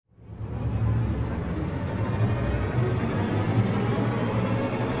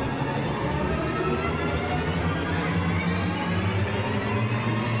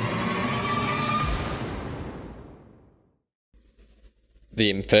The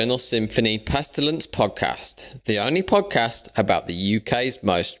Infernal Symphony Pestilence Podcast, the only podcast about the UK's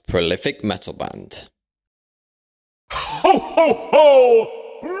most prolific metal band. Ho, ho,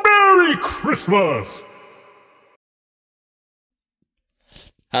 ho! Merry Christmas!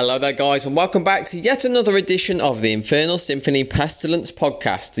 Hello there guys, and welcome back to yet another edition of the Infernal Symphony Pestilence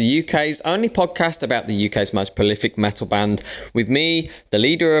Podcast, the UK's only podcast about the UK's most prolific metal band, with me, the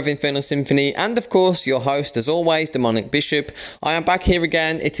leader of Infernal Symphony, and of course your host as always, Demonic Bishop. I am back here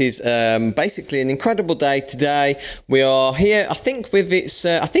again. It is basically an incredible day today. We are here, I think it's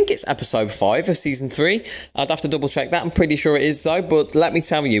episode 5 of season 3. I'd have to double check that, I'm pretty sure it is though, but let me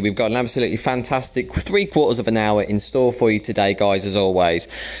tell you, we've got an absolutely fantastic 3/4 of an hour in store for you today guys, as always.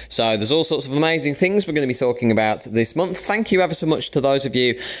 So there's all sorts of amazing things we're going to be talking about this month. Thank you ever so much to those of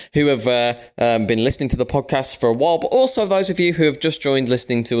you who have been listening to the podcast for a while, but also those of you who have just joined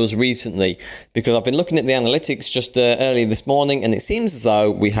listening to us recently, because I've been looking at the analytics just earlier this morning, and it seems as though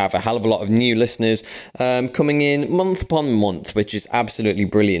we have a hell of a lot of new listeners coming in month upon month, which is absolutely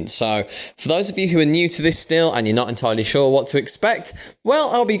brilliant. So for those of you who are new to this still and you're not entirely sure what to expect, well,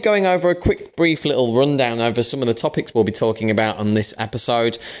 I'll be going over a quick brief little rundown over some of the topics we'll be talking about on this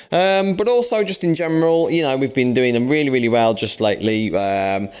episode. But also just in general, you know, we've been doing them really well just lately.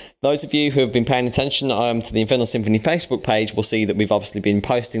 Those of you who have been paying attention to the Infernal Symphony Facebook page will see that we've obviously been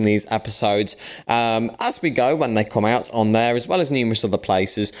posting these episodes as we go when they come out on there, as well as numerous other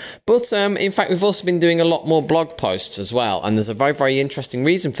places. But in fact, we've also been doing a lot more blog posts as well, and there's a very interesting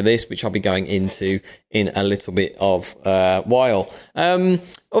reason for this, which I'll be going into in a little bit of while.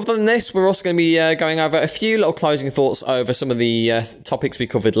 Other than this, we're also going to be going over a few little closing thoughts over some of the topics we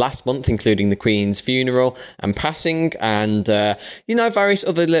covered last month, including the Queen's funeral and passing, and various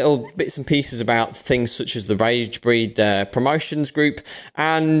other little bits and pieces about things such as the Ragebreed promotions group.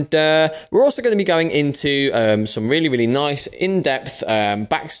 And we're also going to be going into some really nice in-depth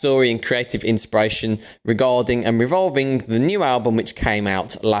backstory and creative inspiration regarding and revolving the new album which came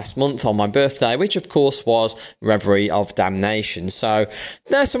out last month on my birthday, which of course was Reverie of Damnation. So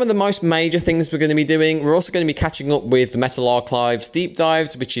there's some of the most major things we're going to be doing. We're also going to be catching up with the Metal Archives Deep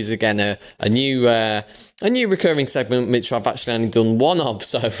Dives, which is again a new recurring segment, which I've actually only done one of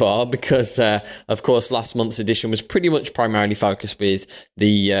so far, because of course last month's edition was pretty much primarily focused with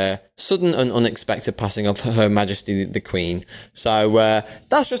the sudden and unexpected passing of Her Majesty the Queen. So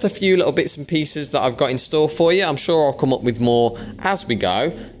that's just a few little bits and pieces that I've got in store for you. I'm sure I'll come up with more as we go.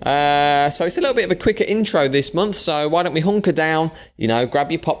 So it's a little bit of a quicker intro this month, so why don't we hunker down,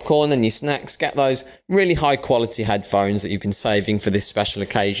 grab your popcorn and your snacks, get those really high quality headphones that you've been saving for this special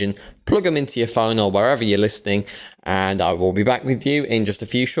occasion, plug them into your phone or wherever you're listening, and I will be back with you in just a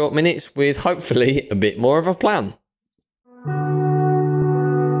few short minutes with hopefully a bit more of a plan.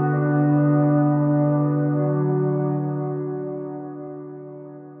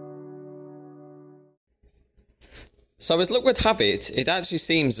 So as luck would have it, it actually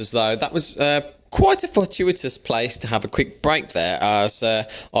seems as though that was quite a fortuitous place to have a quick break there, as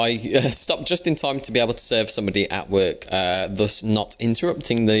I stopped just in time to be able to serve somebody at work, thus not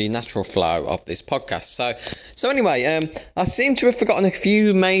interrupting the natural flow of this podcast. So anyway, I seem to have forgotten a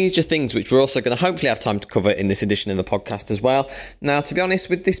few major things which we're also going to hopefully have time to cover in this edition of the podcast as well. Now, to be honest,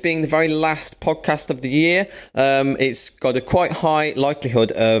 with this being the very last podcast of the year, it's got a quite high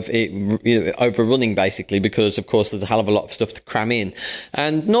likelihood of it overrunning, basically, because of course there's a hell of a lot of stuff to cram in.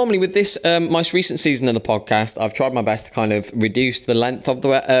 And normally with this most recent season of the podcast, I've tried my best to kind of reduce the length of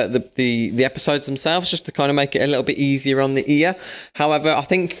the episodes themselves, just to kind of make it a little bit easier on the ear. However, I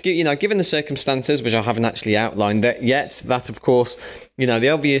think, given the circumstances, which I haven't actually outlined that yet, that of course, the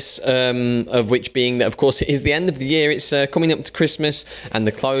obvious of which being that of course it is the end of the year. It's coming up to Christmas and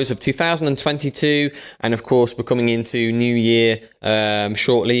the close of 2022, and of course we're coming into New Year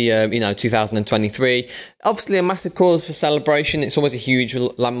shortly, 2023. Obviously a massive cause for celebration. It's always a huge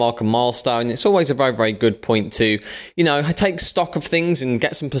landmark and milestone. It's always a very good point to, take stock of things and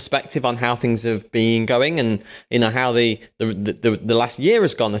get some perspective on how things have been going, and, how the last year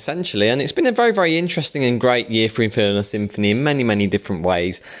has gone, essentially. And it's been a very interesting and great year for Infernal Symphony in many different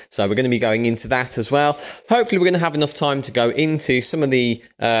ways. So we're going to be going into that as well. Hopefully we're going to have enough time to go into some of the,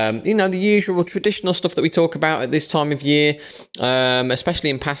 the usual traditional stuff that we talk about at this time of year, especially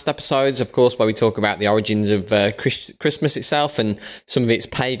in past episodes, of course, where we talk about the origins of Christmas itself and some of its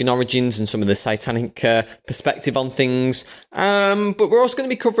pagan origins and some of the satanic perspective on things. But we're also going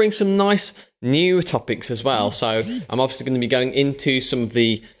to be covering some nice new topics as well. So I'm obviously going to be going into some of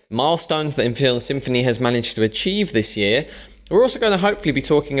the milestones that Infernal Symphony has managed to achieve this year. We're also going to hopefully be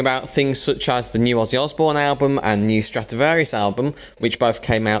talking about things such as the new Ozzy Osbourne album and new Stratovarius album, which both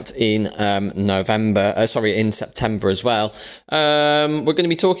came out in in September as well. We're going to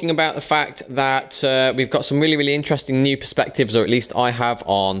be talking about the fact that we've got some really, really interesting new perspectives, or at least I have,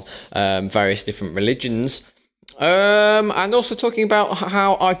 on various different religions. And also talking about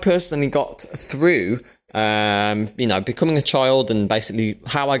how I personally got through becoming a child, and basically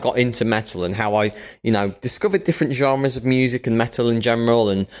how I got into metal and how I, discovered different genres of music and metal in general,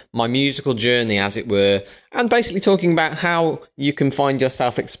 and my musical journey, as it were, and basically talking about how you can find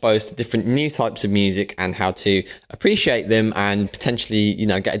yourself exposed to different new types of music and how to appreciate them and potentially,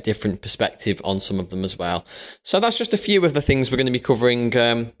 get a different perspective on some of them as well. So that's just a few of the things we're going to be covering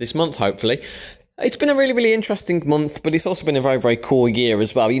this month, hopefully. It's been a really, really interesting month, but it's also been a very, very cool year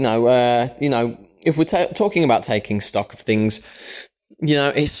as well. If we're talking about taking stock of things,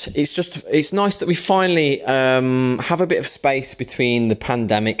 it's nice that we finally have a bit of space between the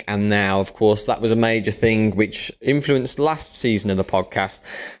pandemic and now. Of course, that was a major thing which influenced last season of the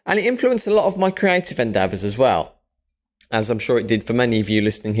podcast, and it influenced a lot of my creative endeavours as well, as I'm sure it did for many of you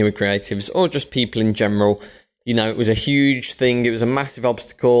listening who are creatives or just people in general. It was a huge thing. It was a massive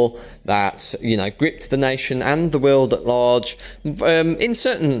obstacle that, gripped the nation and the world at large, in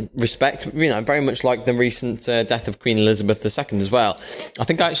certain respect, very much like the recent death of Queen Elizabeth II as well. I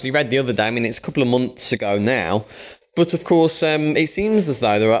think I actually read the other day, it's a couple of months ago now, but of course, it seems as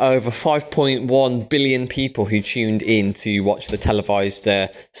though there are over 5.1 billion people who tuned in to watch the televised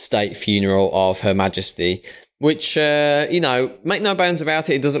state funeral of Her Majesty. Which, make no bones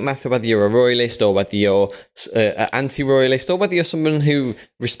about it, it doesn't matter whether you're a royalist or whether you're anti-royalist, or whether you're someone who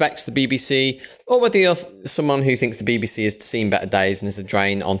respects the BBC, or whether you're someone who thinks the BBC has seen better days and is a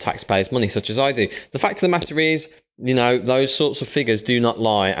drain on taxpayers' money, such as I do. The fact of the matter is, those sorts of figures do not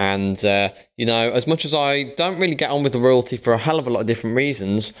lie. And, as much as I don't really get on with the royalty for a hell of a lot of different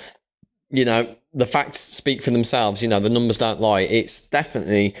reasons, the facts speak for themselves. The numbers don't lie. It's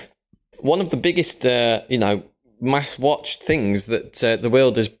definitely one of the biggest, mass watched things that the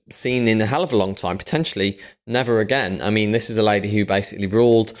world has seen in a hell of a long time, potentially never again. This is a lady who basically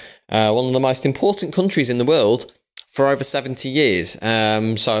ruled one of the most important countries in the world for over 70 years.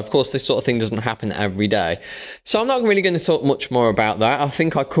 So, of course, this sort of thing doesn't happen every day. So I'm not really going to talk much more about that. I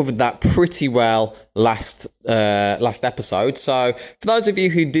think I covered that pretty well last episode. So for those of you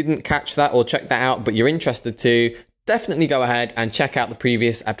who didn't catch that or check that out, but you're interested to, definitely go ahead and check out the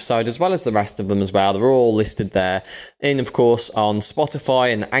previous episode as well as the rest of them as well. They're all listed there, of course, on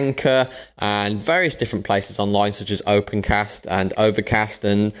Spotify and Anchor and various different places online such as Opencast and Overcast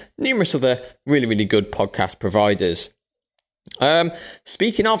and numerous other really, really good podcast providers.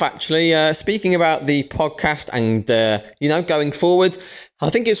 Speaking about the podcast and, going forward, I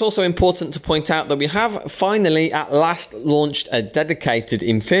think it's also important to point out that we have finally at last launched a dedicated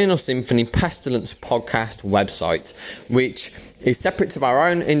Infernal Symphony Pestilence podcast website, which is separate to our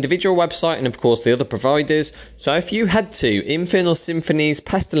own individual website and, of course, the other providers. So if you head to Infernal Symphony's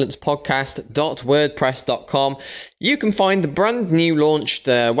Pestilence Podcast.wordpress.com, you can find the brand new launched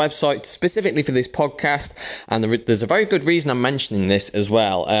website specifically for this podcast, and there's a very good reason I'm mentioning this as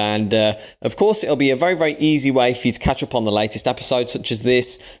well. And of course, it'll be a very, very easy way for you to catch up on the latest episodes such as this.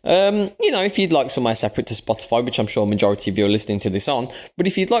 If you'd like somewhere separate to Spotify, which I'm sure a majority of you are listening to this on, but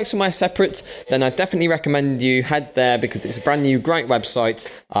if you'd like somewhere separate, then I definitely recommend you head there because it's a brand new, great website.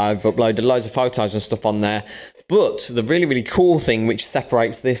 I've uploaded loads of photos and stuff on there. But the really, really cool thing which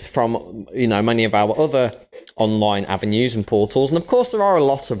separates this from, many of our other online avenues and portals, and of course there are a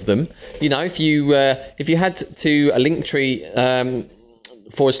lot of them. If you head to a Linktree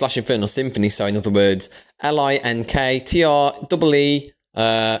 /Infernal Symphony, so in other words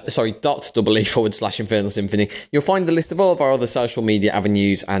linktr.ee/Infernal Symphony, you'll find the list of all of our other social media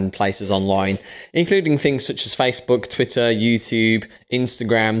avenues and places online, including things such as Facebook, Twitter, YouTube,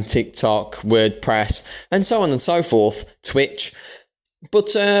 Instagram, TikTok, WordPress, and so on and so forth, Twitch.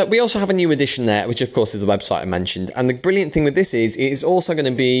 But we also have a new edition there, which of course is the website I mentioned. And the brilliant thing with this is it is also going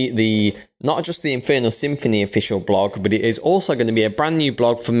to be not just the Infernal Symphony official blog, but it is also going to be a brand new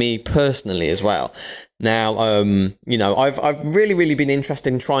blog for me personally as well. Now, I've really, really been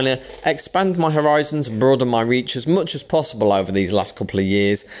interested in trying to expand my horizons and broaden my reach as much as possible over these last couple of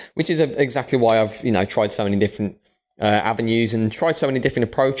years, which is exactly why I've, tried so many different avenues and tried so many different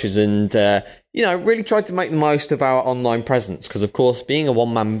approaches and, really tried to make the most of our online presence. Because, of course, being a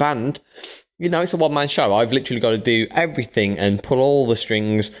one-man band, it's a one-man show. I've literally got to do everything and pull all the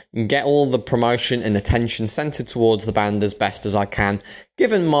strings and get all the promotion and attention centered towards the band as best as I can,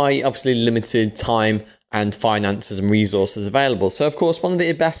 given my obviously limited time and finances and resources available. So of course, one of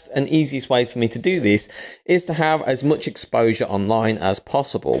the best and easiest ways for me to do this is to have as much exposure online as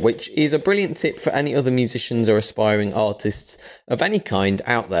possible, which is a brilliant tip for any other musicians or aspiring artists of any kind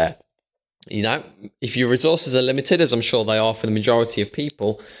out there. You know, if your resources are limited, as I'm sure they are for the majority of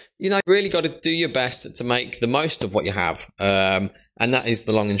people, you know, you've really got to do your best to make the most of what you have. And that is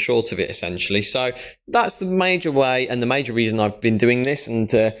the long and short of it, essentially. So that's the major way and the major reason I've been doing this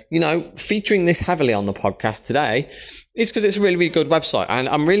and, you know, featuring this heavily on the podcast today. It's because it's a really, really good website, and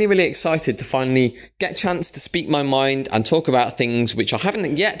I'm really, really excited to finally get a chance to speak my mind and talk about things which I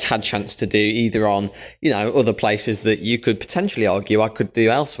haven't yet had a chance to do either on, you know, other places that you could potentially argue I could do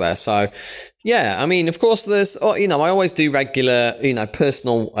elsewhere. So, yeah, I mean, of course, there's, you know, I always do regular, you know,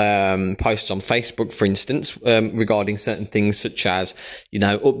 personal posts on Facebook, for instance, regarding certain things such as, you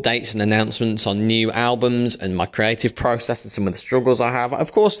know, updates and announcements on new albums and my creative process and some of the struggles I have.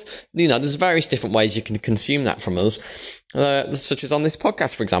 Of course, you know, there's various different ways you can consume that from us. Such as on this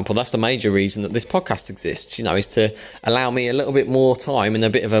podcast, for example. That's the major reason that this podcast exists, you know, is to allow me a little bit more time and a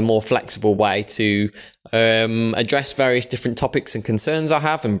bit of a more flexible way to address various different topics and concerns I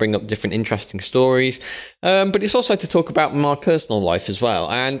have and bring up different interesting stories. But it's also to talk about my personal life as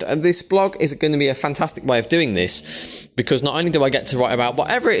well. And this blog is going to be a fantastic way of doing this, because not only do I get to write about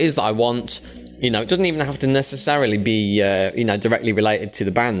whatever it is that I want. You know, it doesn't even have to necessarily be, you know, directly related to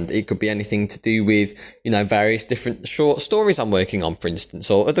the band. It could be anything to do with, you know, various different short stories I'm working on, for instance,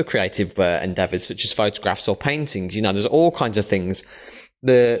 or other creative endeavours such as photographs or paintings. You know, there's all kinds of things.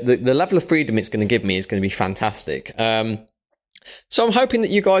 The level of freedom it's going to give me is going to be fantastic. So I'm hoping that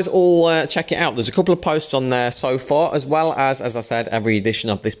you guys all check it out. There's a couple of posts on there so far, as well as I said, every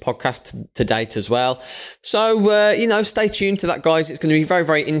edition of this podcast to date as well. So, you know, stay tuned to that, guys. It's going to be very,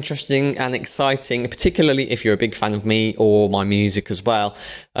 very interesting and exciting, particularly if you're a big fan of me or my music as well.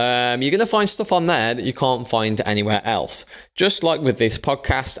 You're going to find stuff on there that you can't find anywhere else, just like with this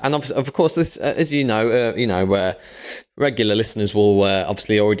podcast. And of course, this, as you know, regular listeners will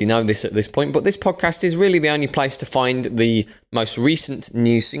obviously already know this at this point, but this podcast is really the only place to find the most recent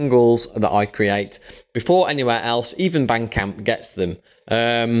new singles that I create before anywhere else, even Bandcamp, gets them.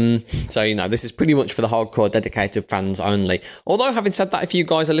 So, you know, this is pretty much for the hardcore dedicated fans only. Although, having said that, if you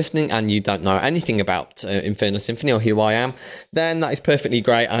guys are listening and you don't know anything about Infernal Symphony or who I am, then that is perfectly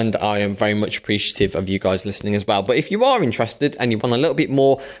great, and I am very much appreciative of you guys listening as well. But if you are interested and you want a little bit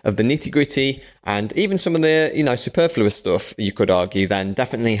more of the nitty-gritty and even some of the, you know, superfluous stuff, you could argue, then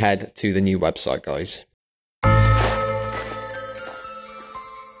definitely head to the new website, guys.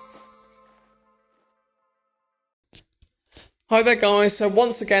 Hi there, guys. So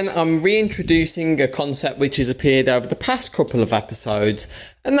once again, I'm reintroducing a concept which has appeared over the past couple of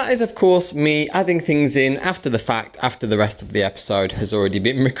episodes, and that is, of course, me adding things in after the fact, after the rest of the episode has already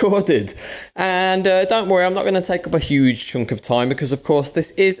been recorded. And don't worry, I'm not going to take up a huge chunk of time, because, of course,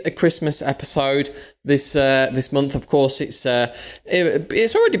 this is a Christmas episode. This month, of course, it's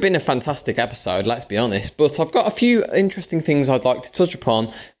already been a fantastic episode, let's be honest. But I've got a few interesting things I'd like to touch upon,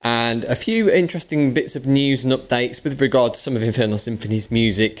 and a few interesting bits of news and updates with regard to some of Infernal Symphony's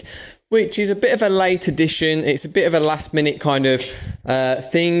music, which is a bit of a late addition. It's a bit of a last minute kind of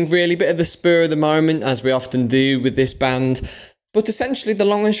thing, really, a bit of the spur of the moment, as we often do with this band. But essentially, the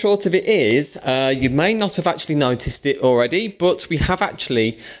long and short of it is, you may not have actually noticed it already, but we have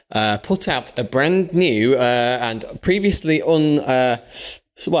actually put out a brand new and previously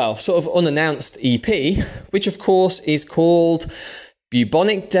sort of unannounced EP, which of course is called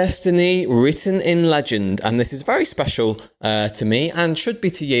Bubonic Destiny, Written in Legend, and this is very special to me and should be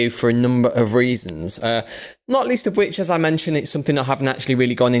to you for a number of reasons, not least of which, as I mentioned, it's something I haven't actually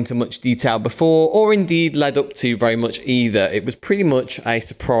really gone into much detail before, or indeed led up to very much either. It was pretty much a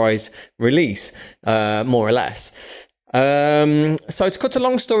surprise release, more or less. So to cut a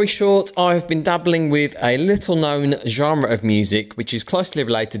long story short, I've been dabbling with a little known genre of music which is closely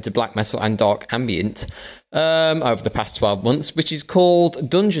related to black metal and dark ambient over the past 12 months, which is called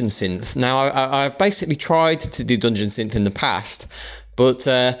Dungeon Synth. Now, I've basically tried to do Dungeon Synth in the past, but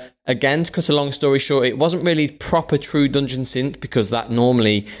again, to cut a long story short, it wasn't really proper true Dungeon Synth, because that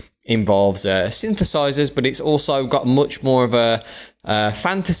normally involves synthesizers, but it's also got much more of a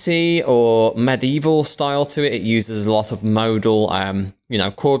fantasy or medieval style to it. It uses a lot of modal,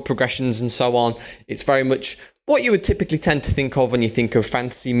 chord progressions and so on. It's very much what you would typically tend to think of when you think of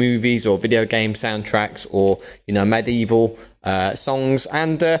fantasy movies or video game soundtracks or, medieval songs.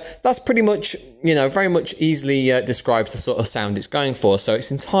 And that's pretty much, very much easily describes the sort of sound it's going for. So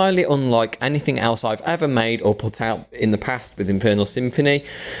it's entirely unlike anything else I've ever made or put out in the past with Infernal Symphony.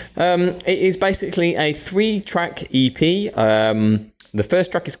 It is basically a 3-track EP. The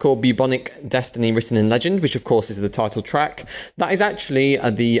first track is called Bubonic Destiny Written in Legend, which of course is the title track. That is actually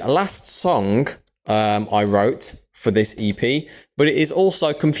the last song I wrote for this EP, but it is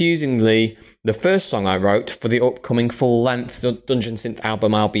also confusingly the first song I wrote for the upcoming full-length Dungeon Synth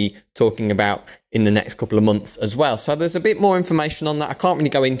album I'll be talking about in the next couple of months as well. So there's a bit more information on that I can't really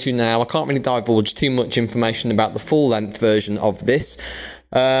go into now. I can't really divulge too much information about the full-length version of this.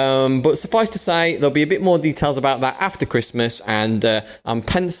 But suffice to say, there'll be a bit more details about that after Christmas, and I'm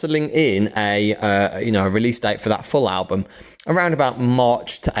penciling in a release date for that full album around about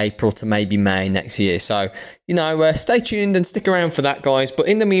March to April to maybe May next year. So, stay tuned and stick around for that, guys. But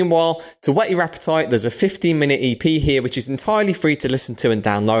in the meanwhile, to whet your appetite, there's a 15-minute EP here, which is entirely free to listen to and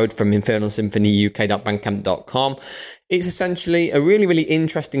download from infernalsymphonyuk.bandcamp.com. It's essentially a really, really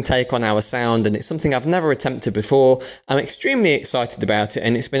interesting take on our sound, and it's something I've never attempted before. I'm extremely excited about it,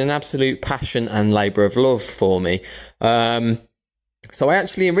 and it's been an absolute passion and labour of love for me. So I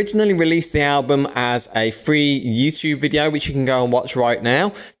actually originally released the album as a free YouTube video, which you can go and watch right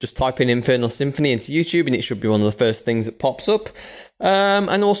now. Just type in Infernal Symphony into YouTube and it should be one of the first things that pops up.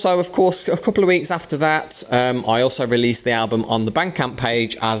 And also, of course, a couple of weeks after that, I also released the album on the Bandcamp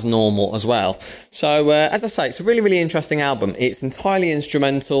page as normal as well. So, as I say, it's a really, really interesting album. It's entirely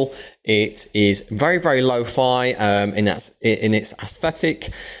instrumental. It is very, very lo-fi in its aesthetic.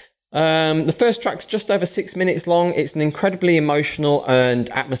 The first track's just over 6 minutes long. It's an incredibly emotional and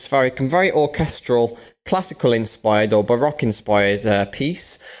atmospheric and very orchestral, classical inspired or baroque inspired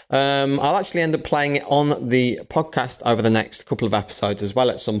piece. I'll actually end up playing it on the podcast over the next couple of episodes as well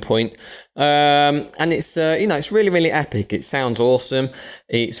at some point. And it's it's really, really epic. It sounds awesome.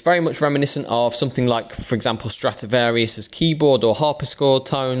 It's very much reminiscent of something like, for example, Stradivarius's keyboard or harpsichord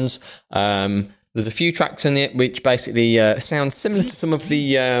tones. There's a few tracks in it which basically sound similar to some of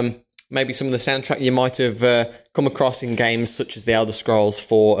the maybe some of the soundtrack you might have come across in games such as The Elder Scrolls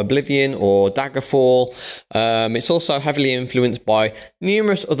 4 Oblivion or Daggerfall. It's also heavily influenced by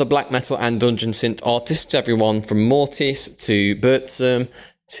numerous other black metal and dungeon synth artists, everyone from Mortis to Bertzum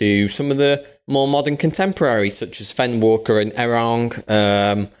to some of the more modern contemporaries such as Fen Walker and Erang.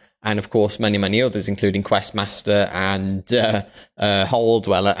 And of course many, many others, including Questmaster and Hole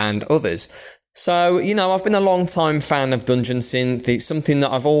Dweller and others. So, I've been a long time fan of Dungeon Synth. It's something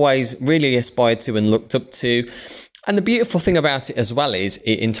that I've always really aspired to and looked up to. And the beautiful thing about it as well is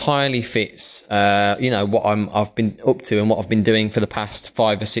it entirely fits, what I've been up to and what I've been doing for the past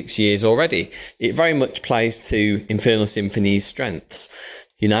 5 or 6 years already. It very much plays to Infernal Symphony's strengths.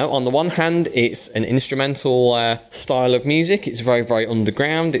 On the one hand, it's an instrumental style of music. It's very, very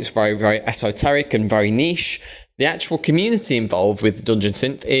underground. It's very, very esoteric and very niche. The actual community involved with Dungeon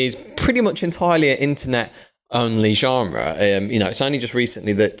Synth is pretty much entirely an internet-only genre. It's only just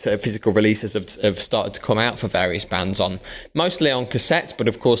recently that physical releases have started to come out for various bands mostly on cassette, but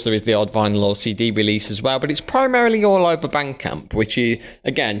of course there is the odd vinyl or CD release as well. But it's primarily all over Bandcamp, which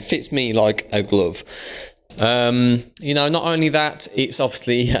again fits me like a glove. Not only that, it's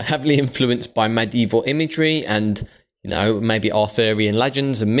obviously heavily influenced by medieval imagery and maybe Arthurian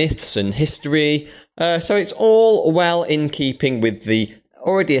legends and myths and history. So it's all well in keeping with the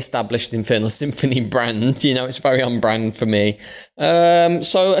already established Infernal Symphony brand. It's very on brand for me.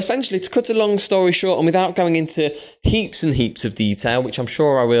 So essentially, to cut a long story short, and without going into heaps and heaps of detail, which I'm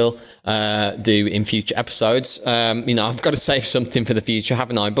sure I will do in future episodes, I've got to save something for the future,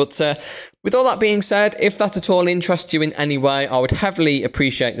 haven't I? But with all that being said, if that at all interests you in any way, I would heavily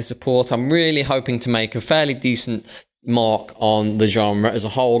appreciate the support. I'm really hoping to make a fairly decent mark on the genre as a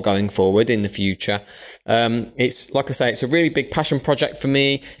whole going forward in the future. It's like I say, it's a really big passion project for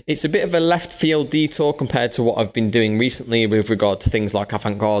me. It's a bit of a left field detour compared to what I've been doing recently with regard to things like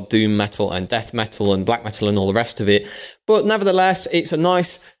avant-garde doom metal and death metal and black metal and all the rest of it, but nevertheless it's a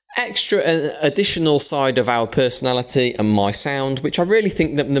nice extra and additional side of our personality and my sound, which I really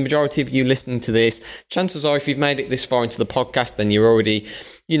think that the majority of you listening to this, chances are if you've made it this far into the podcast, then you're already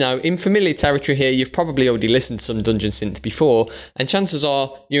in familiar territory here. You've probably already listened to some Dungeon Synth before, and chances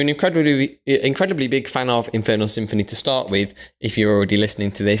are you're an incredibly big fan of Infernal Symphony to start with if you're already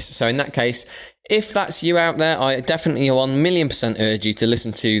listening to this. So in that case, if that's you out there, I definitely 1,000,000% urge you to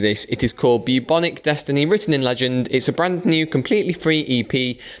listen to this. It is called Bubonic Destiny Written in Legend. It's a brand new, completely free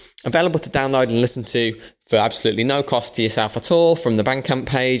EP, available to download and listen to for absolutely no cost to yourself at all from the Bandcamp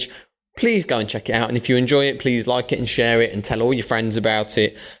page. Please go and check it out, and if you enjoy it, please like it and share it and tell all your friends about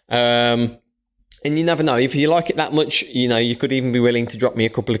it. And you never know, if you like it that much, you could even be willing to drop me a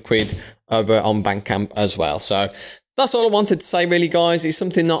couple of quid over on Bandcamp as well. So that's all I wanted to say, really, guys. It's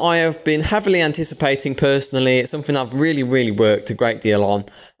something that I have been heavily anticipating personally. It's something I've really, really worked a great deal on.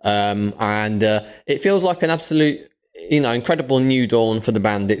 And it feels like an absolute incredible new dawn for the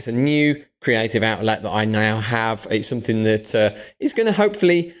band. It's a new creative outlet that I now have. It's something that is going to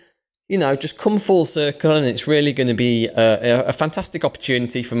hopefully, just come full circle, and it's really going to be a fantastic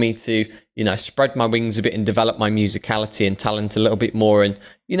opportunity for me to, spread my wings a bit and develop my musicality and talent a little bit more, and,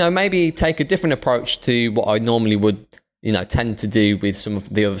 maybe take a different approach to what I normally would, tend to do with some of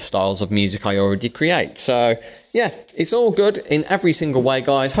the other styles of music I already create. So, yeah, it's all good in every single way,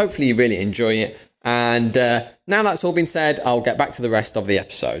 guys. Hopefully you really enjoy it. And now that's all been said, I'll get back to the rest of the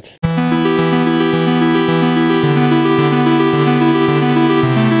episode.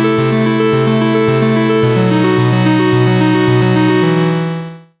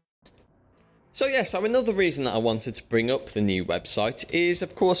 So another reason that I wanted to bring up the new website is,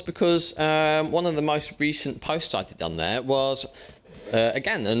 of course, because one of the most recent posts I did on there was,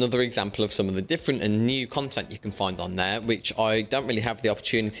 again, another example of some of the different and new content you can find on there, which I don't really have the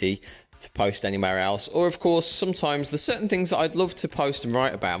opportunity to post anywhere else. Or, of course, sometimes there's certain things that I'd love to post and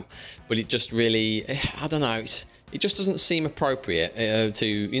write about, but it just really, I don't know, it just doesn't seem appropriate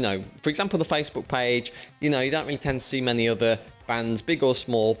to, for example, the Facebook page, you don't really tend to see many other bands, big or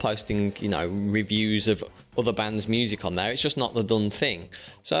small, posting, reviews of other bands' music on there. It's just not the done thing.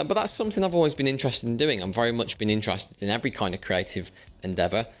 So, but that's something I've always been interested in doing. I've very much been interested in every kind of creative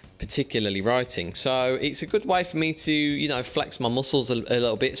endeavour, particularly writing. So it's a good way for me to, flex my muscles a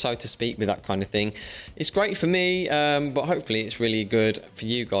little bit, so to speak, with that kind of thing. It's great for me, but hopefully it's really good for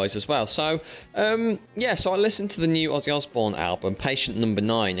you guys as well. So, so I listened to the new Ozzy Osbourne album, Patient Number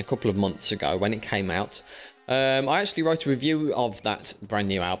 9, a couple of months ago when it came out. I actually wrote a review of that brand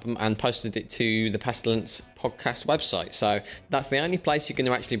new album and posted it to the Pestilence podcast website. So that's the only place you're going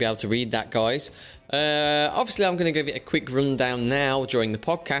to actually be able to read that, guys. Obviously, I'm going to give it a quick rundown now during the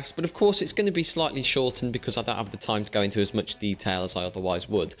podcast, but of course it's going to be slightly shortened because I don't have the time to go into as much detail as I otherwise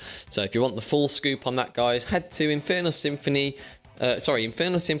would. So if you want the full scoop on that, guys, head to Infernal Symphony's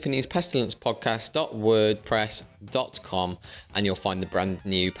Pestilence Podcast.wordpress.com, and you'll find the brand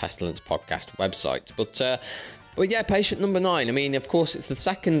new Pestilence Podcast website. But yeah, Patient Number 9. I mean, of course, it's the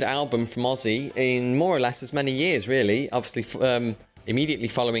second album from Ozzy in more or less as many years, really. Obviously, immediately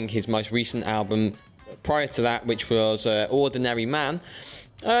following his most recent album prior to that, which was Ordinary Man.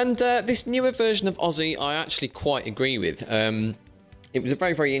 And this newer version of Ozzy, I actually quite agree with. It was a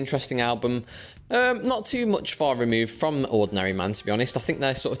very, very interesting album. Not too much far removed from Ordinary Man, to be honest. I think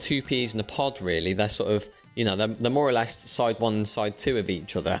they're sort of two peas in a pod, really. They're sort of, they're more or less side one and side two of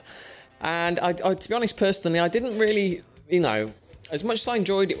each other. And I, to be honest, personally, I didn't really, as much as I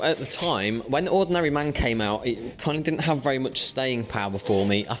enjoyed it at the time, when Ordinary Man came out, it kind of didn't have very much staying power for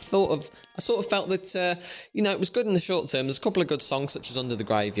me. I sort of felt that, it was good in the short term. There's a couple of good songs, such as Under the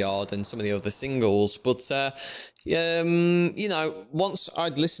Graveyard and some of the other singles. But, once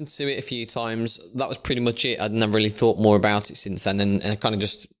I'd listened to it a few times, that was pretty much it. I'd never really thought more about it since then, and I kind of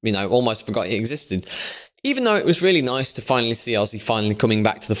just, almost forgot it existed. Even though it was really nice to finally see Ozzy finally coming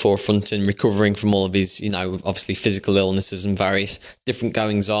back to the forefront and recovering from all of his, obviously physical illnesses and various different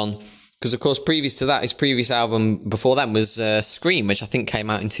goings on. Because, of course, previous to that, his previous album before that was Scream, which I think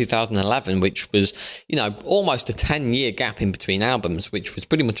came out in 2011, which was, almost a 10-year gap in between albums, which was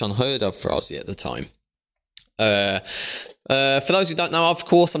pretty much unheard of for Ozzy at the time. For those who don't know, of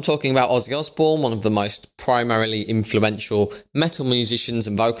course, I'm talking about Ozzy Osbourne, one of the most primarily influential metal musicians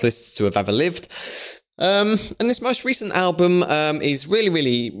and vocalists to have ever lived. And this most recent album is really,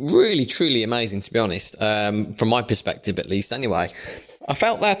 really, really, truly amazing, to be honest, from my perspective at least anyway. I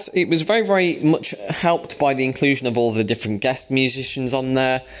felt that it was very, very much helped by the inclusion of all the different guest musicians on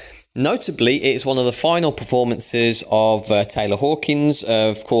there. Notably, it's one of the final performances of Taylor Hawkins,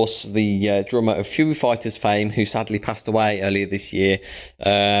 of course, the drummer of Foo Fighters fame, who sadly passed away earlier this year,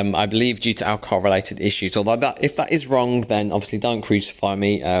 I believe due to alcohol-related issues. Although if that is wrong, then obviously don't crucify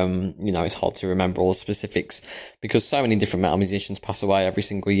me. It's hard to remember all the specifics because so many different metal musicians pass away every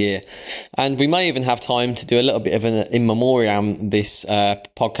single year. And we may even have time to do a little bit of an in memoriam this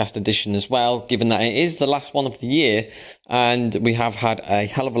podcast edition as well, given that it is the last one of the year, and we have had a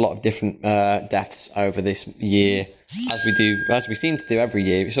hell of a lot of different deaths over this year, as we seem to do every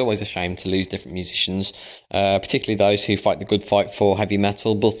year. It's always a shame to lose different musicians, particularly those who fight the good fight for heavy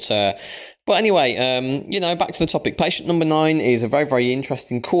metal. But anyway, back to the topic. Patient Number 9 is a very, very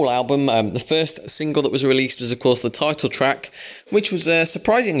interesting, cool album. The first single that was released was, of course, the title track, which was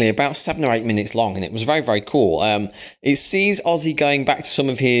surprisingly about 7 or 8 minutes long, and it was very, very cool. It sees Ozzy going back to some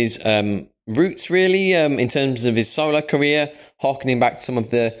of his roots, really, in terms of his solo career, harkening back to some of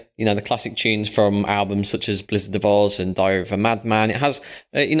the, the classic tunes from albums such as Blizzard of Oz and Diary of a Madman. It has,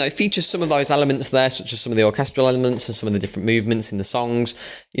 it features some of those elements there, such as some of the orchestral elements and some of the different movements in the songs.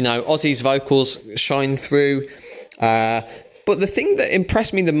 Ozzy's vocals shine through. But the thing that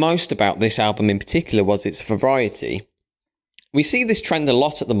impressed me the most about this album in particular was its variety. We see this trend a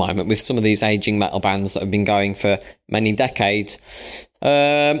lot at the moment with some of these aging metal bands that have been going for many decades.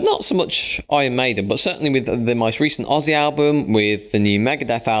 Not so much Iron Maiden, but certainly with the most recent Ozzy album, with the new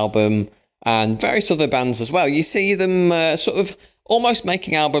Megadeth album, and various other bands as well. You see them sort of almost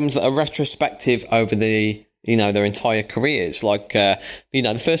making albums that are retrospective over their entire careers. Like,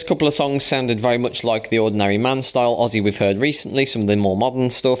 the first couple of songs sounded very much like the Ordinary Man style Ozzy we've heard recently, some of the more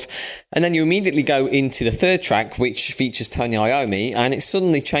modern stuff. And then you immediately go into the third track, which features Tony Iommi, and it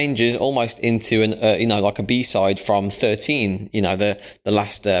suddenly changes almost into like a B-side from 13, the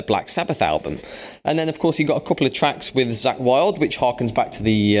last Black Sabbath album. And then, of course, you've got a couple of tracks with Zakk Wylde, which harkens back to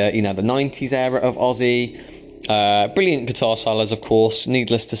the 90s era of Ozzy. Brilliant guitar solos, of course,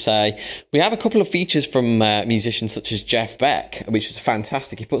 needless to say. We have a couple of features from musicians such as Jeff Beck, which is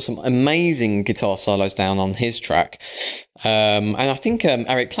fantastic. He put some amazing guitar solos down on his track. And I think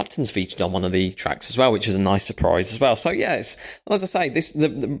Eric Clapton's featured on one of the tracks as well, which is a nice surprise as well. So, yes, as I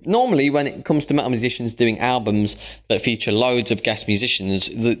say, normally when it comes to metal musicians doing albums that feature loads of guest musicians,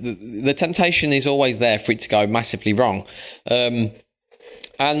 the temptation is always there for it to go massively wrong.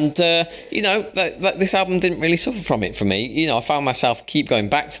 And, this album didn't really suffer from it for me. I found myself keep going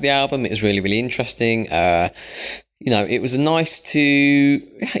back to the album. It was really, really interesting. It was nice to,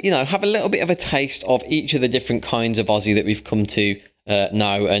 have a little bit of a taste of each of the different kinds of Ozzy that we've come to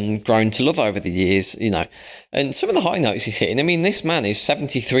know and grown to love over the years, And some of the high notes he's hitting, I mean, this man is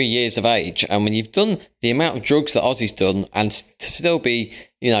 73 years of age. And when you've done the amount of drugs that Ozzy's done and to still be,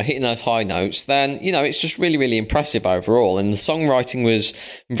 hitting those high notes, then, it's just really, really impressive overall. And the songwriting was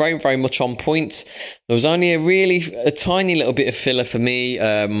very, very much on point. There was only a tiny little bit of filler for me,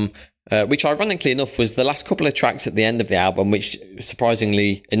 which ironically enough was the last couple of tracks at the end of the album, which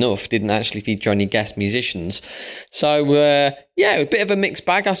surprisingly enough didn't actually feature any guest musicians. So, a bit of a mixed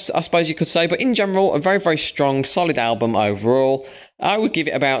bag, I suppose you could say. But in general, a very, very strong, solid album overall. I would give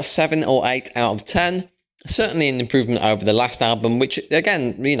it about 7 or 8 out of 10. Certainly an improvement over the last album, which,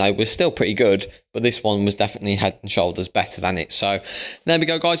 again, was still pretty good, but this one was definitely head and shoulders better than it. So there we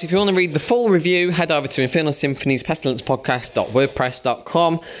go, guys. If you want to read the full review, head over to Infernal Symphony's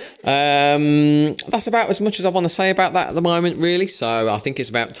pestilencepodcast.wordpress.com. That's about as much as I want to say about that at the moment, really. So I think it's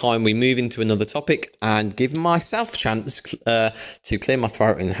about time we move into another topic and give myself a chance to clear my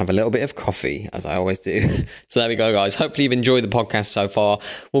throat and have a little bit of coffee, as I always do. So there we go, guys. Hopefully you've enjoyed the podcast so far.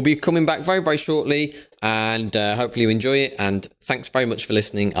 We'll be coming back very, very shortly. And hopefully you enjoy it, and thanks very much for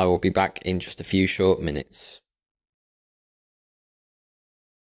listening. I will be back in just a few short minutes.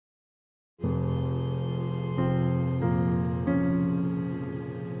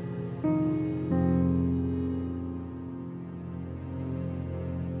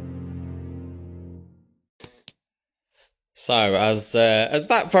 So, as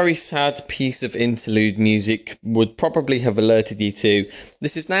that very sad piece of interlude music would probably have alerted you to,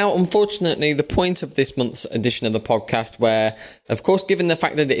 this is now, unfortunately, the point of this month's edition of the podcast where, of course, given the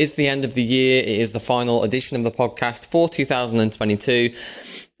fact that it is the end of the year, it is the final edition of the podcast for 2022,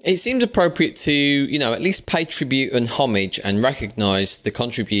 it seems appropriate to, at least pay tribute and homage and recognise the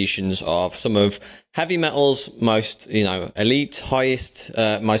contributions of some of heavy metal's most, elite, highest,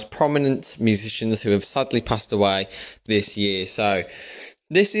 most prominent musicians who have sadly passed away this year. So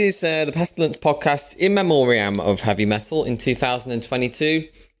this is the Pestilence podcast in memoriam of heavy metal in 2022.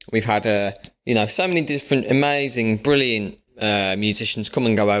 We've had, so many different amazing, brilliant musicians come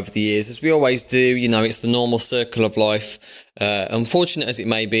and go over the years, as we always do. It's the normal circle of life, unfortunate as it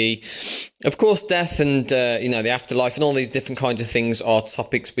may be. Of course, death and the afterlife and all these different kinds of things are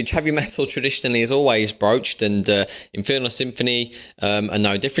topics which heavy metal traditionally has always broached, and Infernal Symphony are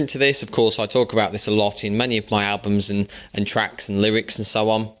no different to this. Of course, I talk about this a lot in many of my albums and tracks and lyrics and so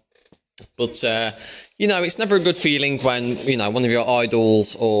on. But it's never a good feeling when, one of your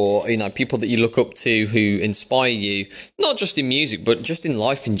idols or, people that you look up to who inspire you, not just in music, but just in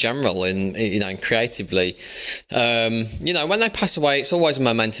life in general and, and creatively. When they pass away, it's always a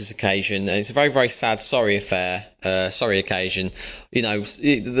momentous occasion. And it's a very, very sad, sorry occasion. There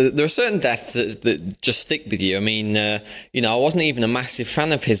are certain deaths that just stick with you. I mean, I wasn't even a massive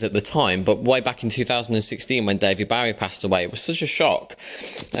fan of his at the time, but way back in 2016 when David Bowie passed away, it was such a shock.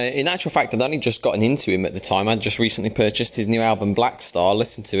 In actual fact, I'd only just gotten into him at the time. I'd just recently purchased his new album Black Star,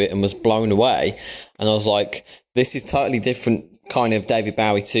 listened to it and was blown away. and I was like, this is totally different kind of David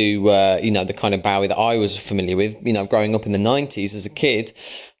Bowie to, the kind of Bowie that I was familiar with, growing up in the 90s as a kid.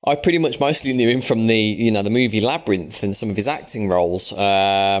 I pretty much mostly knew him from the movie Labyrinth and some of his acting roles.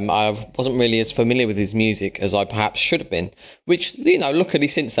 I wasn't really as familiar with his music as I perhaps should have been, which, luckily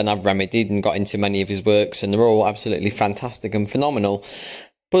since then I've remedied and got into many of his works, and they're all absolutely fantastic and phenomenal.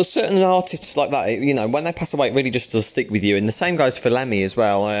 But certain artists like that, when they pass away, it really just does stick with you. And the same goes for Lemmy as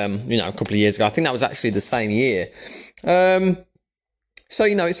well, a couple of years ago. I think that was actually the same year. So,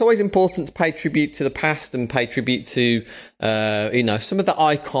 it's always important to pay tribute to the past and pay tribute to, some of the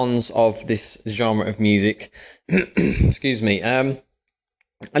icons of this genre of music. Excuse me. And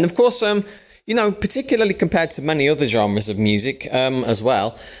of course, particularly compared to many other genres of music as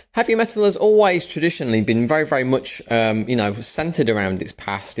well, heavy metal has always traditionally been very, very much, centered around its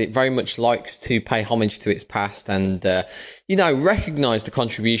past. It very much likes to pay homage to its past and, recognize the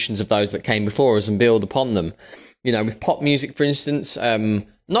contributions of those that came before us and build upon them. With pop music, for instance,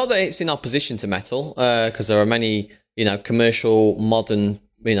 not that it's in opposition to metal, because there are many, commercial, modern,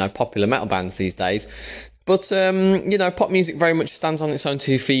 popular metal bands these days. But, pop music very much stands on its own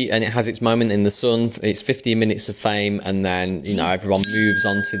 2 feet, and it has its moment in the sun. It's 15 minutes of fame, and then, everyone moves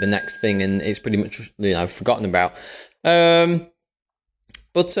on to the next thing, and it's pretty much, forgotten about. Anyway,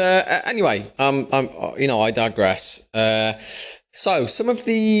 I digress. So some of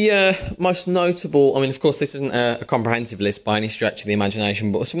the most notable, of course, this isn't a comprehensive list by any stretch of the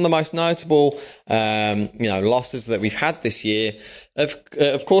imagination, but some of the most notable, losses that we've had this year,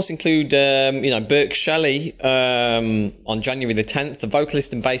 of course, include, Burke Shelley on January the 10th. The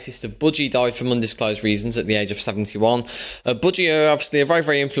vocalist and bassist of Budgie died from undisclosed reasons at the age of 71. Budgie are obviously a very,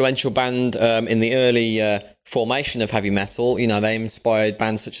 very influential band in the early formation of heavy metal. They inspired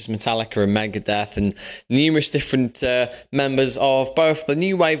bands such as Metallica and Megadeth and numerous different members of both the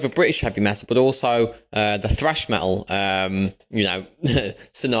new wave of British heavy metal, but also the thrash metal,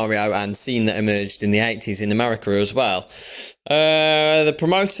 scenario and scene that emerged in the 80s in America as well. The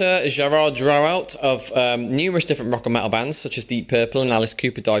promoter, Gerard Drouot, of numerous different rock and metal bands, such as Deep Purple and Alice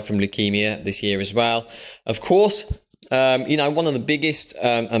Cooper, died from leukemia this year as well. Of course, one of the biggest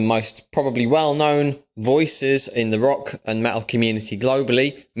and most probably well-known voices in the rock and metal community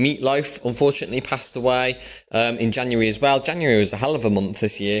globally, Meat Loaf, unfortunately passed away in January as well. January was a hell of a month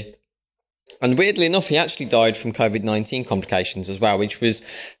this year. And weirdly enough, he actually died from COVID-19 complications as well, which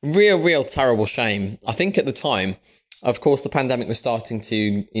was real terrible shame. I think at the time, of course, the pandemic was starting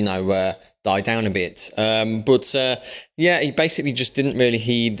to, die down a bit. He basically just didn't really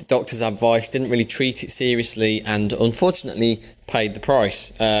heed the doctor's advice, didn't really treat it seriously, and unfortunately paid the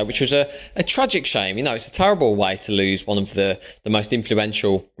price, which was a tragic shame. It's a terrible way to lose one of the most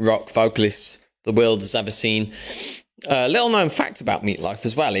influential rock vocalists the world has ever seen. Little known fact about Meat Loaf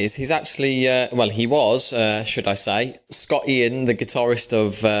as well is he's actually, he was, Scott Ian, the guitarist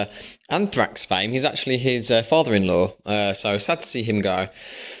of Anthrax fame. He's actually his father-in-law, so sad to see him go.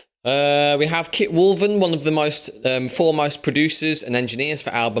 We have Kit Wolven, one of the most foremost producers and engineers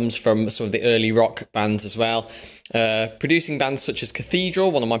for albums from some of the early rock bands as well. Producing bands such as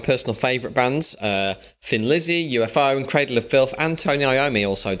Cathedral, one of my personal favourite bands, Thin Lizzy, UFO and Cradle of Filth, and Tony Iommi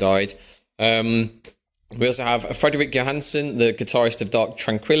also died. We also have Frederick Johansson, the guitarist of Dark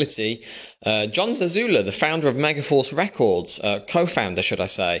Tranquillity. John Zazula, the founder of Megaforce Records, co-founder, should I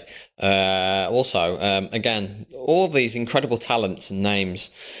say. Again, all these incredible talents and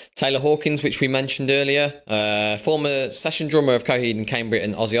names. Taylor Hawkins, which we mentioned earlier, former session drummer of Coheed and Cambria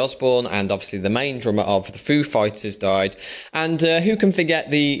and Ozzy Osbourne, and obviously the main drummer of the Foo Fighters, died. And who can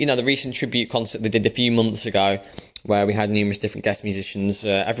forget the recent tribute concert they did a few months ago, where we had numerous different guest musicians,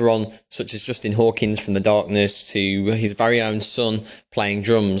 everyone such as Justin Hawkins from The Darkness to his very own son playing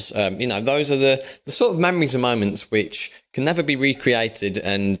drums. Those are the sort of memories and moments which can never be recreated,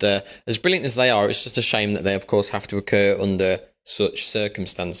 and as brilliant as they are, it's just a shame that they of course have to occur under such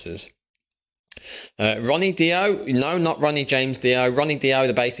circumstances. Ronnie Dio, no, not Ronnie James Dio, Ronnie Dio,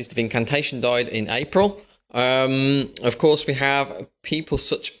 the bassist of Incantation, died in April. Of course we have people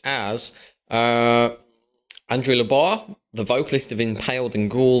such as Andrew LeBois, the vocalist of Impaled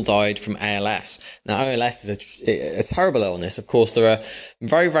and Ghoul, died from ALS. Now, ALS is a terrible illness. Of course, there are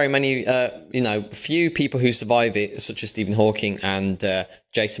very, very many, few people who survive it, such as Stephen Hawking and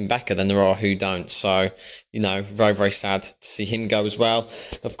Jason Becker, than there are who don't. So, very, very sad to see him go as well.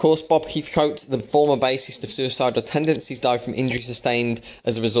 Of course, Bob Heathcote, the former bassist of Suicidal Tendencies, died from injury sustained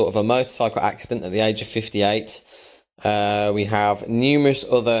as a result of a motorcycle accident at the age of 58. We have numerous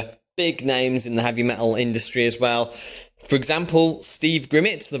other big names in the heavy metal industry as well. For example, Steve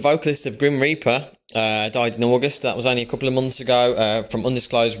Grimmett, the vocalist of Grim Reaper, died in August. That was only a couple of months ago from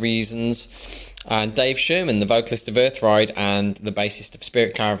undisclosed reasons. And Dave Sherman, the vocalist of Earthride and the bassist of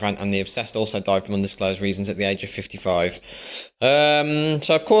Spirit Caravan and The Obsessed, also died from undisclosed reasons at the age of 55.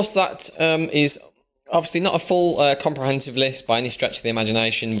 So, of course, that is obviously not a full comprehensive list by any stretch of the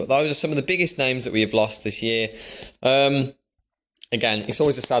imagination, but those are some of the biggest names that we have lost this year. Again, it's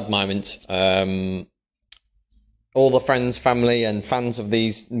always a sad moment. All the friends, family and fans of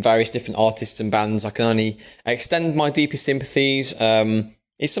these various different artists and bands, I can only extend my deepest sympathies.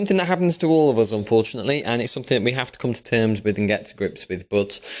 It's something that happens to all of us, unfortunately, and it's something that we have to come to terms with and get to grips with.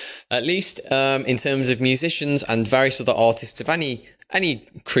 But at least in terms of musicians and various other artists of any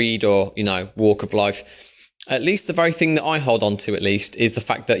creed or, walk of life, at least the very thing that I hold on to, at least, is the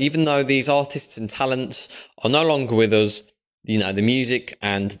fact that even though these artists and talents are no longer with us, the music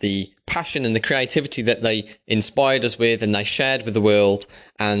and the passion and the creativity that they inspired us with and they shared with the world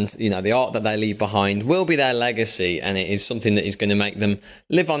and, the art that they leave behind will be their legacy, and it is something that is going to make them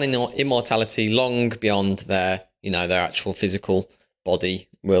live on in immortality long beyond their actual physical body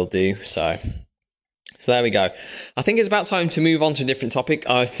will do. So there we go. I think it's about time to move on to a different topic.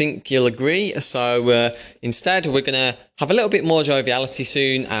 I think you'll agree. So instead, we're going to have a little bit more joviality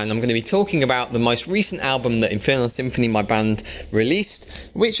soon, and I'm going to be talking about the most recent album that Infernal Symphony, my band, released,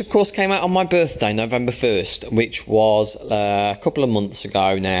 which of course came out on my birthday, November 1st, which was a couple of months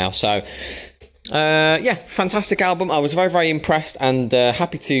ago now. So fantastic album. I was very, very impressed and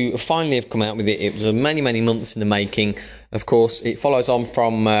happy to finally have come out with it. It was many, many months in the making. Of course, it follows on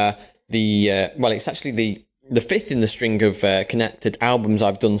from it's actually the fifth in the string of connected albums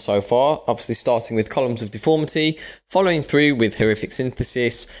I've done so far, obviously starting with Columns of Deformity, following through with Horrific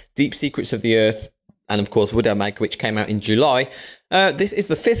Synthesis, Deep Secrets of the Earth, and of course Widowmaker, which came out in July. This is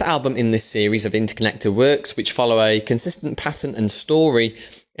the fifth album in this series of interconnected works, which follow a consistent pattern and story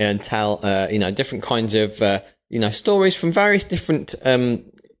and tell different kinds of stories from various different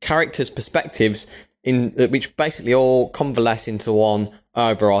characters' perspectives, which basically all convalesce into one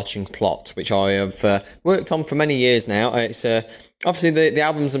overarching plot, which I have worked on for many years now. It's obviously the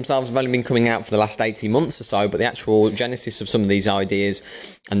albums themselves have only been coming out for the last 18 months or so, but the actual genesis of some of these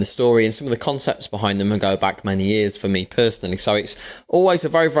ideas and the story and some of the concepts behind them go back many years for me personally. So it's always a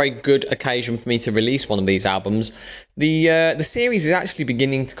very, very good occasion for me to release one of these albums. The series is actually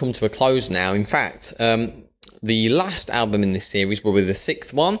beginning to come to a close now. In fact, the last album in this series will be the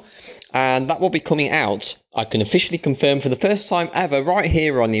sixth one, and that will be coming out, I can officially confirm for the first time ever right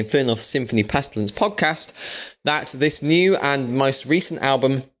here on the Infernal Symphony Pestilence podcast, that this new and most recent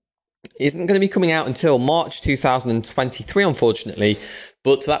album isn't going to be coming out until March 2023, unfortunately,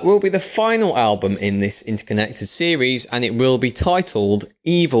 but that will be the final album in this interconnected series, and it will be titled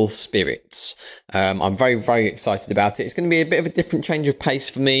Evil Spirits. I'm very, very excited about it. It's going to be a bit of a different change of pace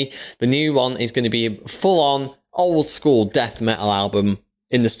for me. The new one is going to be a full-on, old-school death metal album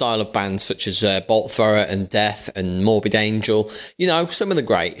in the style of bands such as Bolt Thrower and Death and Morbid Angel, some of the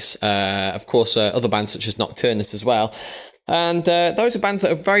greats. Of course, other bands such as Nocturnus as well. And those are bands that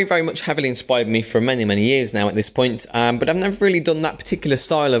have very, very much heavily inspired me for many, many years now at this point. But I've never really done that particular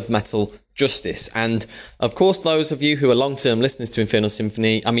style of metal justice. And of course, those of you who are long-term listeners to Infernal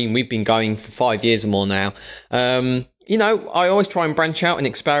Symphony, we've been going for 5 years or more now. I always try and branch out and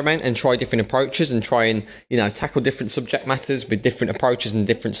experiment and try different approaches and try and, tackle different subject matters with different approaches and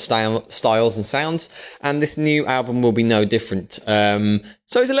different styles and sounds. And this new album will be no different.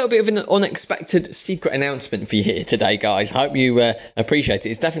 So it's a little bit of an unexpected secret announcement for you here today, guys. I hope you appreciate it.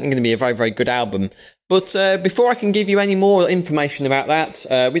 It's definitely going to be a very, very good album. But before I can give you any more information about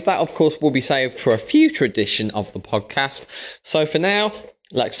that, with that, of course, will be saved for a future edition of the podcast. So for now,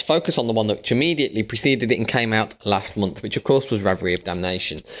 let's focus on the one that immediately preceded it and came out last month, which of course was Reverie of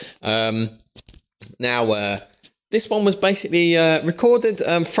Damnation. This one was basically recorded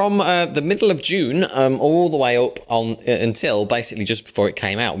from the middle of June all the way up on until basically just before it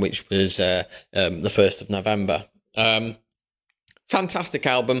came out, which was the 1st of November. Fantastic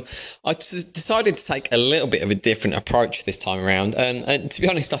album. I decided to take a little bit of a different approach this time around, and to be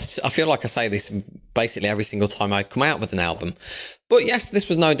honest, I feel like I say this basically every single time I come out with an album. But yes, this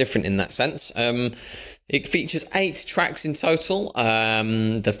was no different in that sense. It features 8 tracks in total.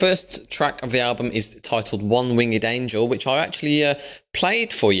 The first track of the album is titled One Winged Angel, which I actually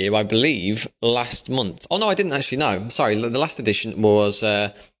played for you, I believe, last month. Oh no, I didn't actually. No, sorry. The last edition was,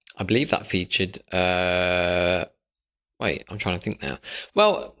 I believe that featured. Wait, I'm trying to think now.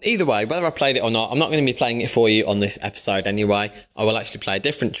 Well, either way, whether I played it or not, I'm not going to be playing it for you on this episode anyway. I will actually play a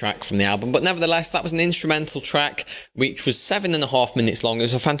different track from the album. But nevertheless, that was an instrumental track, which was 7.5 minutes long. It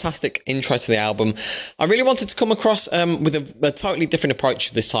was a fantastic intro to the album. I really wanted to come across with a totally different approach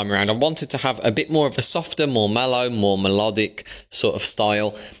this time around. I wanted to have a bit more of a softer, more mellow, more melodic sort of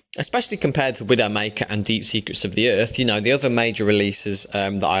style, especially compared to Widowmaker and Deep Secrets of the Earth. You know, the other major releases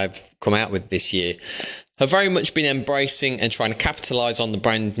that I've come out with this year have very much been embracing and trying to capitalise on the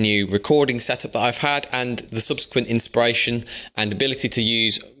brand new recording setup that I've had and the subsequent inspiration and ability to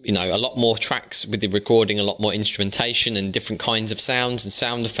use, you know, a lot more tracks with the recording, a lot more instrumentation and different kinds of sounds and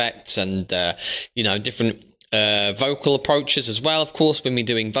sound effects and, you know, different vocal approaches as well, of course, when we're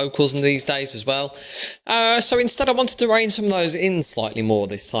doing vocals in these days as well. So instead I wanted to rein some of those in slightly more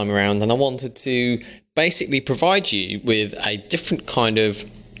this time around, and I wanted to basically provide you with a different kind of,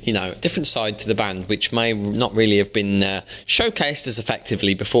 you know, different side to the band, which may not really have been showcased as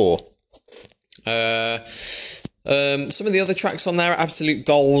effectively before. Some of the other tracks on there are absolute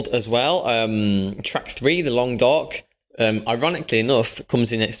gold as well. Track 3, The Long Dark, ironically enough,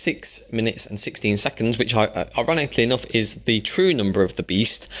 comes in at 6 minutes and 16 seconds, which ironically enough is the true number of the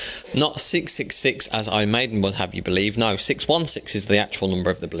beast, not 666 as Iron Maiden would have you believe. No, 616 is the actual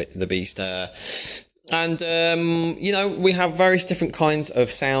number of the beast. And, you know, we have various different kinds of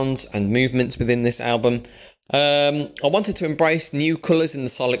sounds and movements within this album. I wanted to embrace new colours in the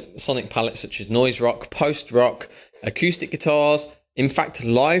sonic palette, such as noise rock, post-rock, acoustic guitars, in fact,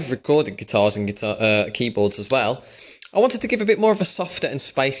 live recorded guitars and keyboards as well. I wanted to give a bit more of a softer and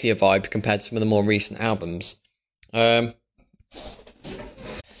spacier vibe compared to some of the more recent albums.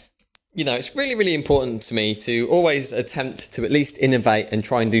 You know, it's really, really important to me to always attempt to at least innovate and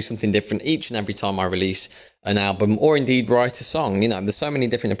try and do something different each and every time I release an album or indeed write a song. You know, there's so many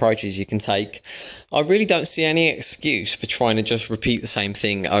different approaches you can take. I really don't see any excuse for trying to just repeat the same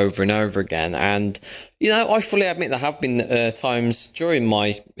thing over and over again. And, you know, I fully admit there have been times during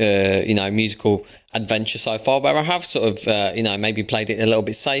my, you know, musical adventure so far where I have sort of, you know, maybe played it a little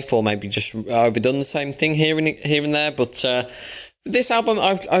bit safe or maybe just overdone the same thing here and there. But this album,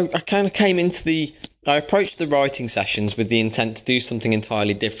 I kind of I approached the writing sessions with the intent to do something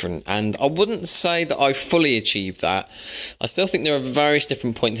entirely different, and I wouldn't say that I fully achieved that. I still think there are various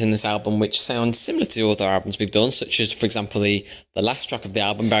different points in this album which sound similar to other albums we've done, such as, for example, the last track of the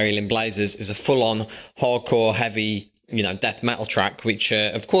album, Burial in Blazes, is a full-on hardcore, heavy, you know, death metal track, which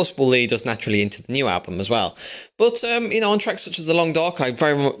of course will lead us naturally into the new album as well. But you know, on tracks such as The Long Dark, I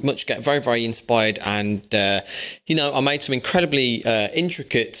very much get very, very inspired, and you know, I made some incredibly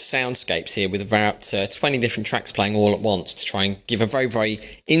intricate soundscapes here with about 20 different tracks playing all at once to try and give a very, very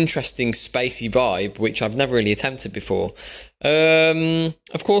interesting spacey vibe, which I've never really attempted before.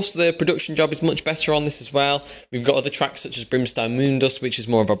 Of course, the production job is much better on this as well. We've got other tracks such as Brimstone Moondust, which is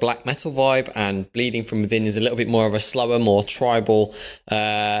more of a black metal vibe, and Bleeding From Within is a little bit more of a slower, more tribal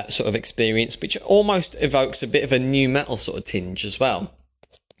sort of experience, which almost evokes a bit of a new metal sort of tinge as well.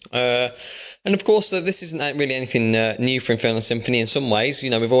 And of course, this isn't really anything new for Infernal Symphony in some ways. You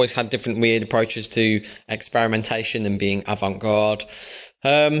know, we've always had different weird approaches to experimentation and being avant-garde.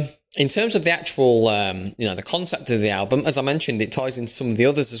 In terms of the actual, you know, the concept of the album, as I mentioned, it ties into some of the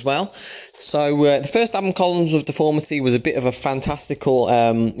others as well. So the first album, Columns of Deformity, was a bit of a fantastical,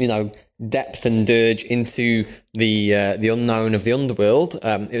 you know, depth and dirge into the unknown of the underworld.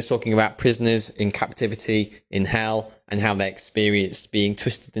 It was talking about prisoners in captivity in hell and how they experienced being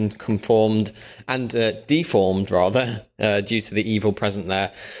twisted and conformed and deformed rather due to the evil present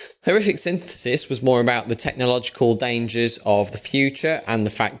there. Horrific Synthesis was more about the technological dangers of the future and the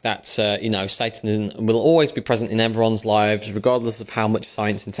fact that, you know, Satan will always be present in everyone's lives regardless of how much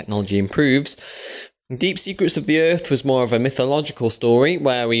science and technology improves. Deep Secrets of the Earth was more of a mythological story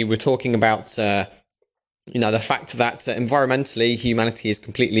where we were talking about, you know, the fact that environmentally humanity is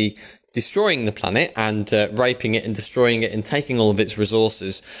completely destroying the planet and raping it and destroying it and taking all of its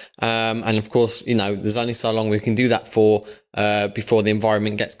resources. And of course, you know, there's only so long we can do that for before the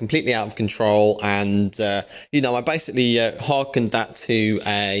environment gets completely out of control. And, you know, I basically hearkened that to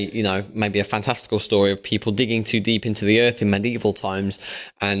a, you know, maybe a fantastical story of people digging too deep into the earth in medieval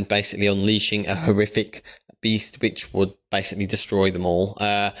times and basically unleashing a horrific beast which would basically destroy them all.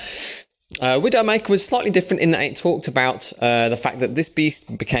 Widowmaker was slightly different in that it talked about the fact that this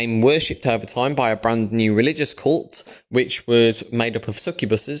beast became worshipped over time by a brand new religious cult, which was made up of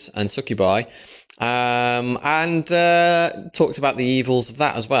succubuses and succubi. and talked about the evils of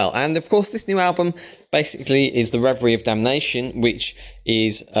that as well. And of course, this new album basically is the Reverie of Damnation, which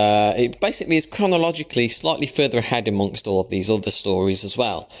is it basically is chronologically slightly further ahead amongst all of these other stories as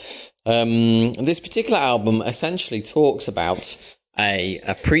well. This particular album essentially talks about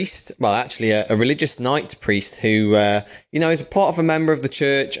a priest, well, actually a religious knight priest who, is a part of a member of the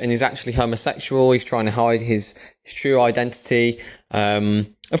church and is actually homosexual. He's trying to hide his true identity.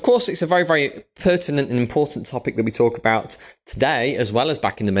 Of course, it's a very, very pertinent and important topic that we talk about today, as well as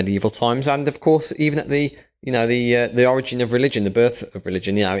back in the medieval times, and of course, even at the origin of religion, the birth of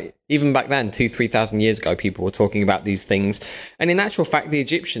religion. Even back then, 2,000-3,000 years ago, people were talking about these things. And in actual fact, the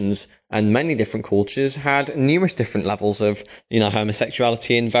Egyptians and many different cultures had numerous different levels of,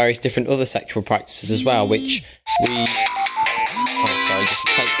 homosexuality and various different other sexual practices as well, which we. Oh,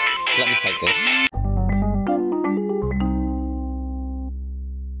 sorry, let me take this.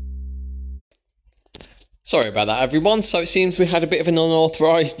 Sorry about that, everyone. So it seems we had a bit of an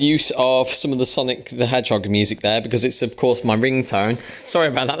unauthorised use of some of the Sonic the Hedgehog music there, because it's, of course, my ringtone. Sorry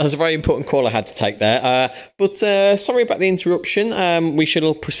about that. That's a very important call I had to take there. But sorry about the interruption. We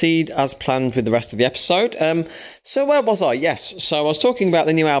shall proceed as planned with the rest of the episode. So where was I? Yes. So I was talking about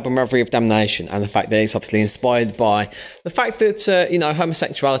the new album, Reverie of Damnation, and the fact that it's obviously inspired by the fact that,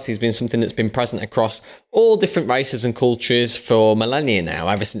 homosexuality has been something that's been present across all different races and cultures for millennia now,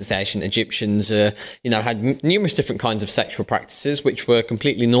 ever since the ancient Egyptians, had numerous different kinds of sexual practices which were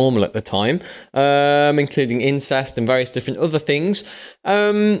completely normal at the time, including incest and various different other things.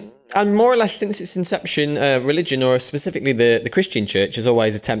 And more or less since its inception, religion, or specifically the Christian church, has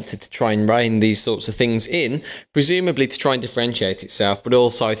always attempted to try and rein these sorts of things in, presumably to try and differentiate itself, but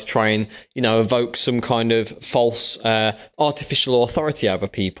also to try and, evoke some kind of false, artificial authority over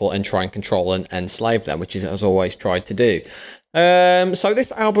people and try and control and enslave them, which it has always tried to do. So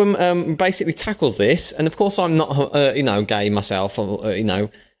this album basically tackles this, and of course I'm not, gay myself,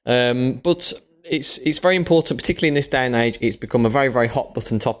 but it's very important, particularly in this day and age. It's become a very, very hot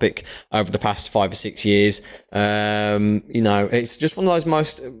button topic over the past 5 or 6 years. It's just one of those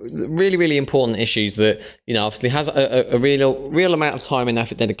most really, really important issues that, obviously has a real amount of time and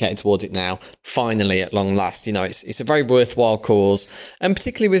effort dedicated towards it now, finally, at long last. It's a very worthwhile cause, and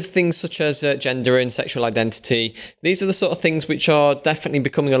particularly with things such as gender and sexual identity. These are the sort of things which are definitely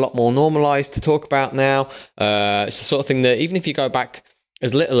becoming a lot more normalised to talk about now. It's the sort of thing that even if you go back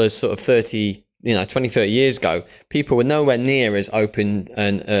as little as sort of 20, 30 years ago, people were nowhere near as open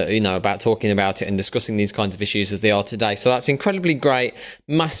and, about talking about it and discussing these kinds of issues as they are today. So that's incredibly great,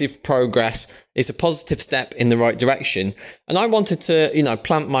 massive progress. It's a positive step in the right direction. And I wanted to,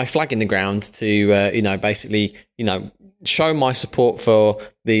 plant my flag in the ground to, basically, show my support for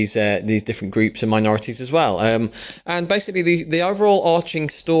these different groups and minorities as well. And basically the overall arching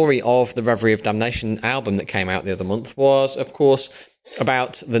story of the Reverie of Damnation album that came out the other month was, of course,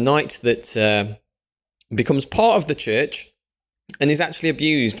 about the knight that becomes part of the church and is actually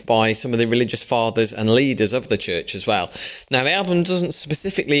abused by some of the religious fathers and leaders of the church as well. Now, the album doesn't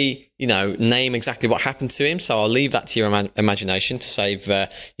specifically, name exactly what happened to him, so I'll leave that to your imagination to save,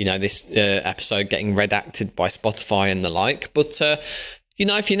 this episode getting redacted by Spotify and the like. But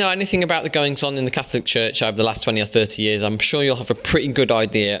if you know anything about the goings-on in the Catholic Church over the last 20 or 30 years, I'm sure you'll have a pretty good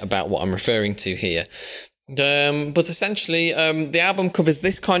idea about what I'm referring to here. But essentially, the album covers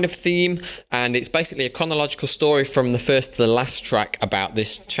this kind of theme, and it's basically a chronological story from the first to the last track about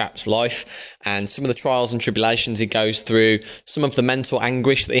this chap's life and some of the trials and tribulations he goes through, some of the mental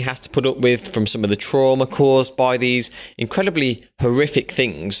anguish that he has to put up with from some of the trauma caused by these incredibly horrific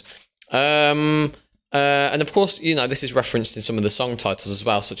things. And of course, this is referenced in some of the song titles as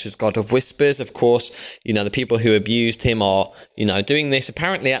well, such as God of Whispers. Of course, the people who abused him are, doing this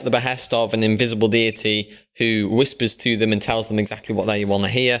apparently at the behest of an invisible deity who whispers to them and tells them exactly what they want to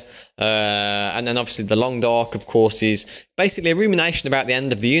hear. And then obviously the Long Dark, of course, is basically a rumination about the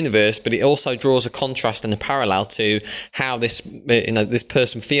end of the universe, but it also draws a contrast and a parallel to how this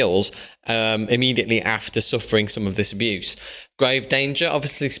person feels immediately after suffering some of this abuse. Grave Danger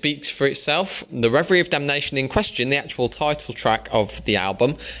obviously speaks for itself. The Reverie of Damnation in question, the actual title track of the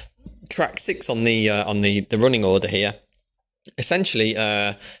album, track 6 on the running order here, essentially,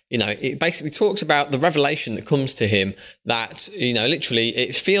 it basically talks about the revelation that comes to him that, literally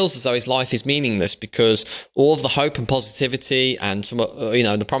it feels as though his life is meaningless because all of the hope and positivity and some,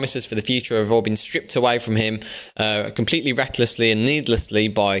 the promises for the future have all been stripped away from him completely recklessly and needlessly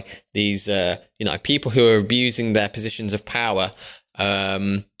by these, people who are abusing their positions of power.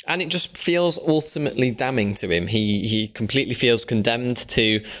 And it just feels ultimately damning to him. He completely feels condemned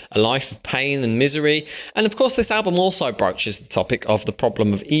to a life of pain and misery. And of course, this album also broaches the topic of the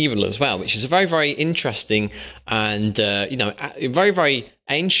problem of evil as well, which is a very, very interesting and, very, very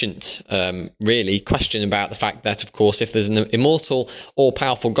ancient, really, question about the fact that, of course, if there's an immortal,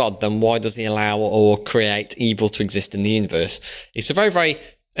 all-powerful God, then why does he allow or create evil to exist in the universe? It's a very, very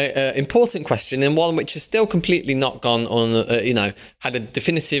important question, and one which has still completely not gone on, had a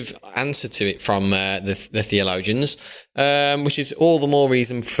definitive answer to it from the theologians, which is all the more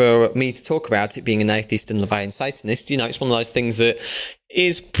reason for me to talk about it, being an atheist and LaVeyan Satanist. It's one of those things that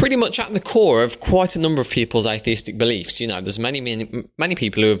is pretty much at the core of quite a number of people's atheistic beliefs. There's many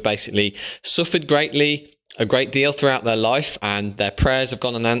people who have basically suffered greatly, a great deal throughout their life, and their prayers have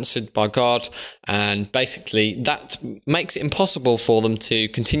gone unanswered by God, and basically that makes it impossible for them to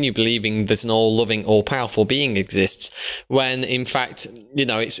continue believing there's an all-loving, all-powerful being exists, when in fact,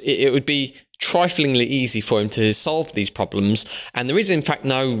 it would be triflingly easy for him to solve these problems, and there is in fact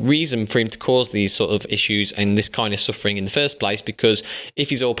no reason for him to cause these sort of issues and this kind of suffering in the first place, because if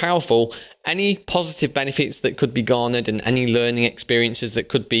he's all powerful, any positive benefits that could be garnered and any learning experiences that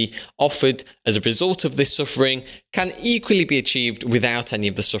could be offered as a result of this suffering can equally be achieved without any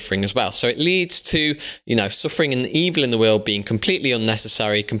of the suffering as well. So it leads to suffering and evil in the world being completely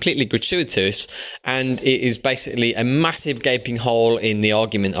unnecessary, completely gratuitous, and it is basically a massive gaping hole in the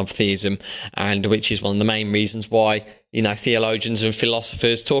argument of theism, and which is one of the main reasons why theologians and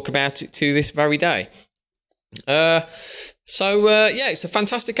philosophers talk about it to this very day. It's a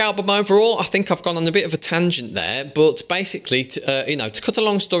fantastic album overall. I think I've gone on a bit of a tangent there, but basically, to cut a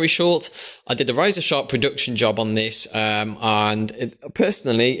long story short, I did a razor sharp production job on this,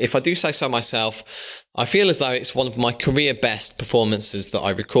 personally, if I do say so myself, I feel as though it's one of my career best performances that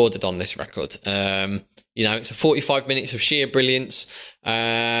I recorded on this record. It's a 45 minutes of sheer brilliance.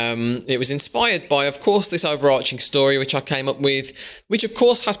 It was inspired by, of course, this overarching story which I came up with, which of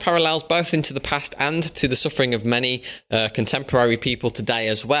course has parallels both into the past and to the suffering of many contemporary people today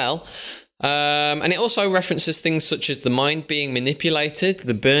as well. And it also references things such as the mind being manipulated,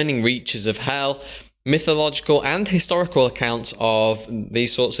 the burning reaches of hell, mythological and historical accounts of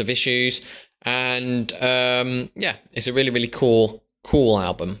these sorts of issues. And it's a really, really cool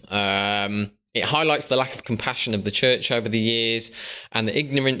album. It highlights the lack of compassion of the church over the years and the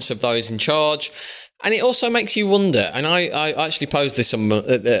ignorance of those in charge. And it also makes you wonder, and I actually posed this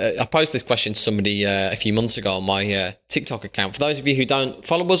question to somebody a few months ago on my TikTok account. For those of you who don't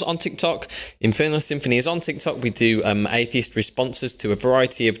follow us on TikTok, Infernal Symphony is on TikTok. We do atheist responses to a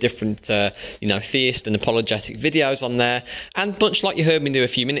variety of different theist and apologetic videos on there. And much like you heard me do a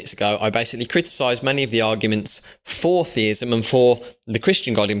few minutes ago, I basically criticise many of the arguments for theism and for the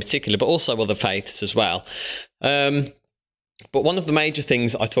Christian God in particular, but also other faiths as well. But one of the major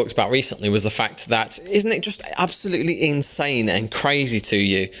things I talked about recently was the fact that, isn't it just absolutely insane and crazy to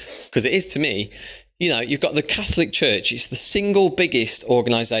you? Because it is to me. You've got the Catholic Church. It's the single biggest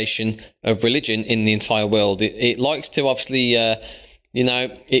organisation of religion in the entire world. It likes to obviously,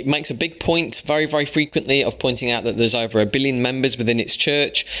 it makes a big point very, very frequently of pointing out that there's over 1 billion members within its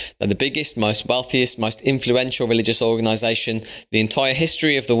church. They're the biggest, most wealthiest, most influential religious organisation the entire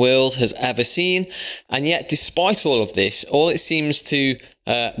history of the world has ever seen. And yet, despite all of this, all it seems to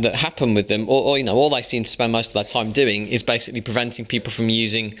that happen with them, or all they seem to spend most of their time doing is basically preventing people from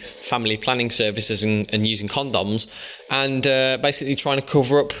using family planning services and using condoms, and basically trying to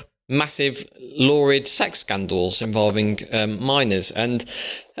cover up massive lurid sex scandals involving minors. And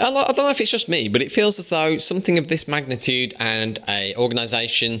I don't know if it's just me, but it feels as though something of this magnitude and a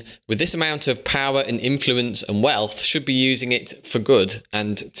organisation with this amount of power and influence and wealth should be using it for good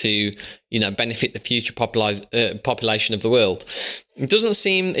and to benefit the future population of the world. It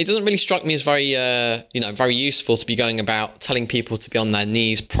doesn't really strike me as very very useful to be going about telling people to be on their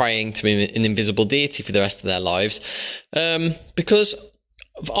knees praying to an invisible deity for the rest of their lives, because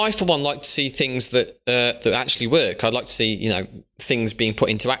I, for one, like to see things that actually work. I'd like to see, things being put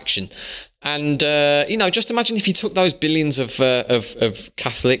into action. And, just imagine if you took those billions of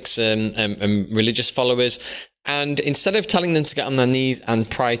Catholics and religious followers, and instead of telling them to get on their knees and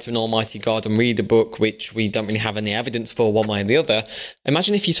pray to an almighty God and read a book, which we don't really have any evidence for one way or the other,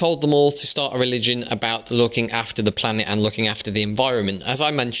 imagine if you told them all to start a religion about looking after the planet and looking after the environment, as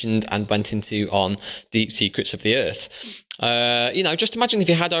I mentioned and went into on Deep Secrets of the Earth. Just imagine if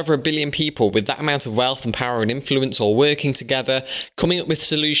you had over 1 billion people with that amount of wealth and power and influence all working together, coming up with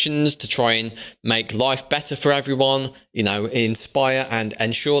solutions to try and make life better for everyone, inspire and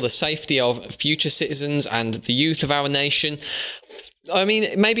ensure the safety of future citizens and the youth of our nation. I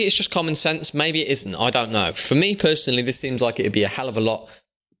mean, maybe it's just common sense, maybe it isn't, I don't know. For me personally, this seems like it would be a hell of a lot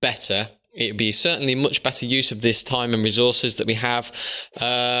better. It would be certainly much better use of this time and resources that we have.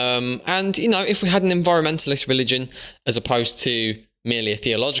 And, you know, if we had an environmentalist religion as opposed to merely a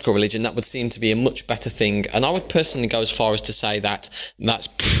theological religion, that would seem to be a much better thing. And I would personally go as far as to say that that's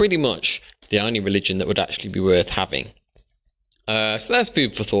pretty much the only religion that would actually be worth having. So that's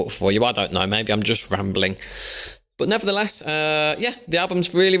food for thought for you. I don't know, maybe I'm just rambling. But nevertheless, yeah, the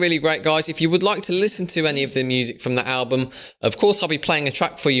album's really, really great, guys. If you would like to listen to any of the music from that album, of course, I'll be playing a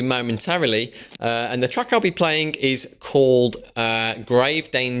track for you momentarily. And the track I'll be playing is called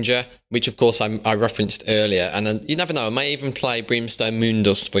Grave Danger, which, of course, I referenced earlier. And you never know, I may even play Brimstone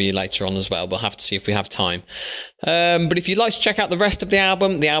Moondust for you later on as well. We'll have to see if we have time. But if you'd like to check out the rest of the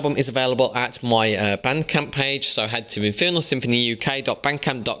album is available at my Bandcamp page. So head to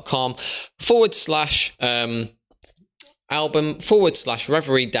infernalsymphonyuk.bandcamp.com/...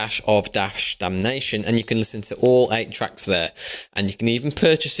 album/reverie-of-damnation, and you can listen to all 8 tracks there, and you can even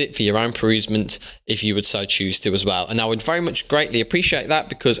purchase it for your own perusement if you would so choose to as well. And I would very much greatly appreciate that,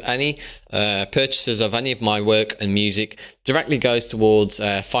 because any purchases of any of my work and music directly goes towards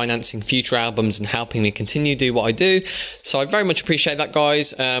financing future albums and helping me continue to do what I do. So I very much appreciate that,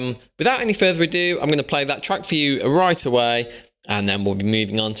 guys. Without any further ado, I'm going to play that track for you right away. And then we'll be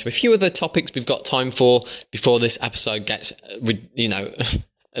moving on to a few other topics we've got time for before this episode gets, you know,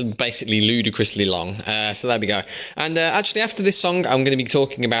 basically ludicrously long. So there we go. And actually, after this song, I'm going to be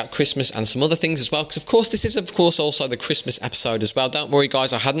talking about Christmas and some other things as well. Because, of course, this is, of course, also the Christmas episode as well. Don't worry,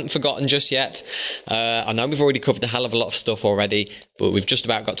 guys. I hadn't forgotten just yet. I know we've already covered a hell of a lot of stuff already, but we've just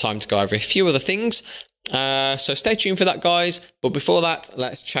about got time to go over a few other things. So stay tuned for that, guys. But before that,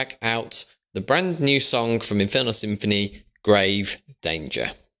 let's check out the brand new song from Infernal Symphony, Grave Danger.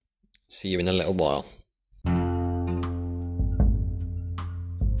 See you in a little while.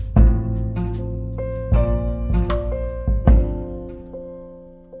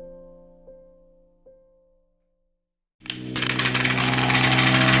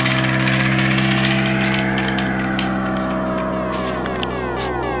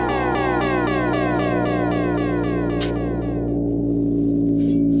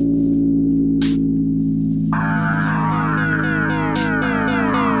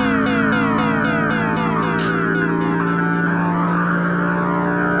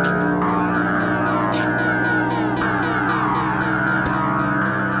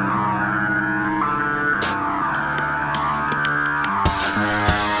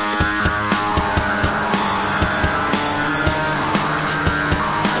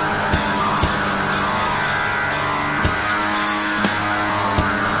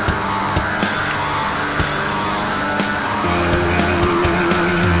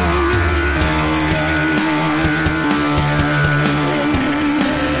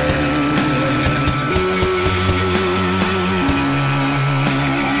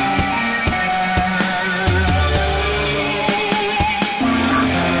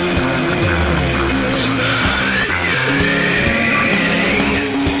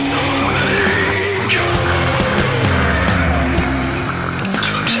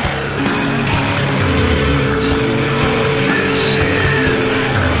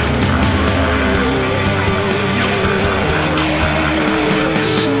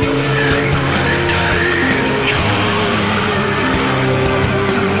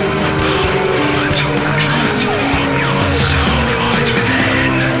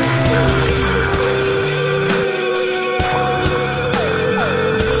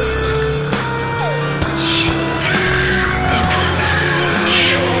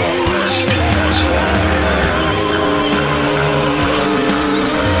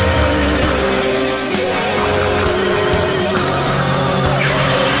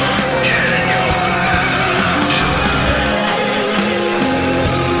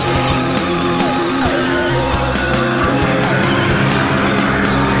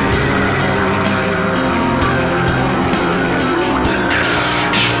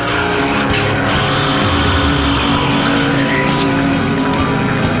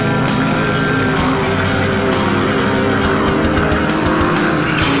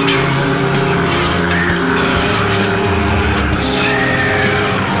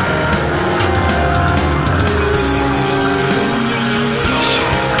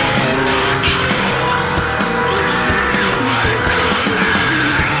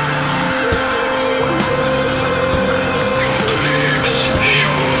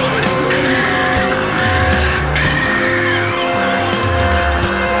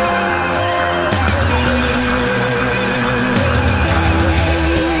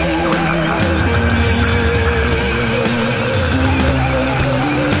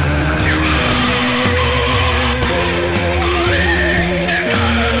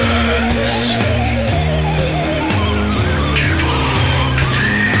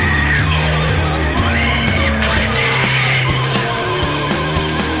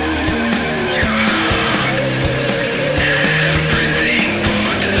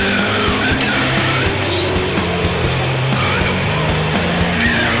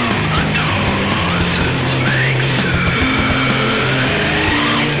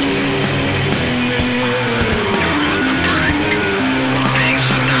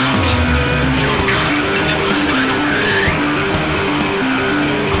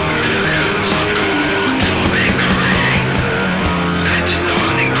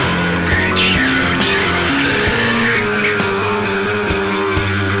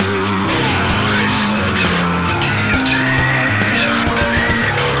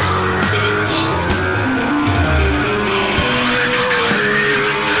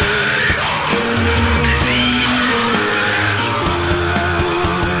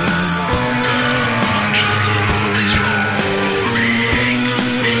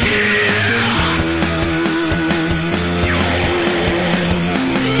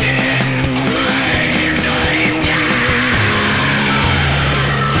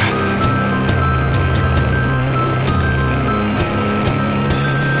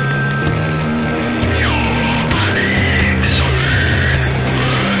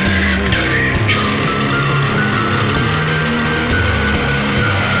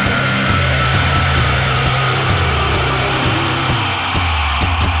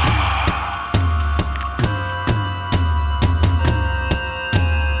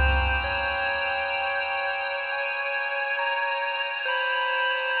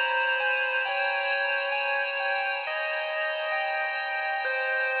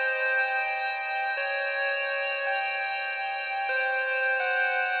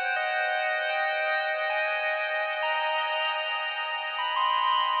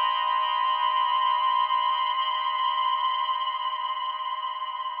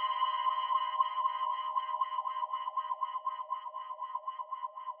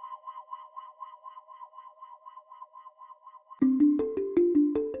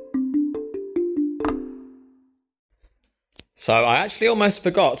 So I actually almost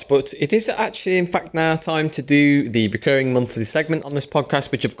forgot, but it is actually in fact now time to do the recurring monthly segment on this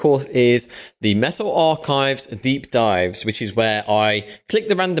podcast, which of course is the Metal Archives Deep Dives, which is where I click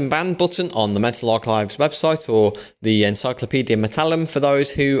the random band button on the Metal Archives website, or the Encyclopedia Metallum for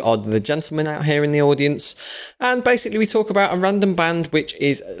those who are the gentlemen out here in the audience. And basically we talk about a random band which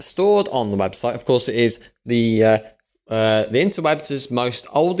is stored on the website. Of course it is the interwebs' most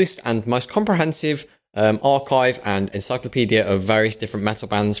oldest and most comprehensive archive and encyclopedia of various different metal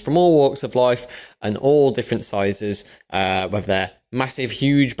bands from all walks of life and all different sizes, whether they're massive,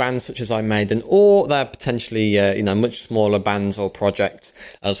 huge bands such as Iron Maiden, or they're potentially, much smaller bands or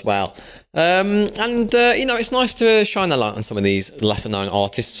projects as well. It's nice to shine a light on some of these lesser known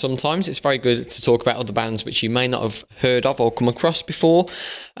artists sometimes. It's very good to talk about other bands which you may not have heard of or come across before.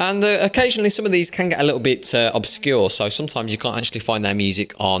 And occasionally some of these can get a little bit obscure, so sometimes you can't actually find their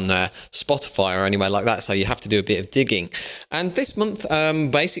music on Spotify or anywhere like that, so you have to do a bit of digging. And this month,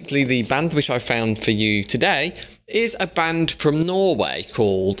 basically the band which I found for you today is a band from Norway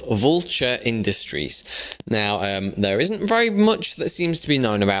called Vulture Industries. Now, there isn't very much that seems to be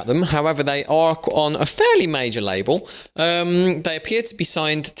known about them. However, they are on a fairly major label. They appear to be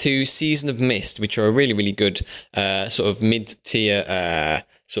signed to Season of Mist, which are a really, really good sort of mid-tier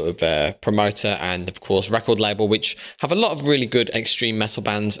promoter and, of course, record label, which have a lot of really good extreme metal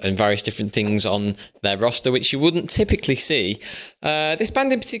bands and various different things on their roster, which you wouldn't typically see. This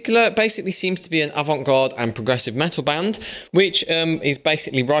band in particular basically seems to be an avant-garde and progressive metal band, which is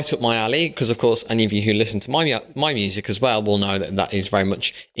basically right up my alley, because, of course, any of you who listen to my music as well will know that that is very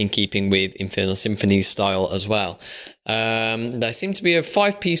much in keeping with Infernal Symphony's style as well. They seem to be a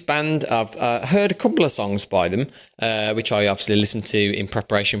 5-piece band. I've heard a couple of songs by them, which I obviously listened to in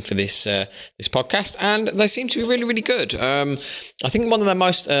preparation for this podcast, and they seem to be really, really good. I think one of their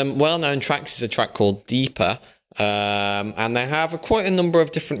most well-known tracks is a track called Deeper, and they have quite a number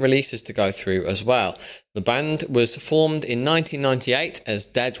of different releases to go through as well. The band was formed in 1998 as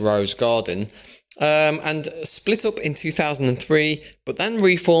Dead Rose Garden, and split up in 2003, but then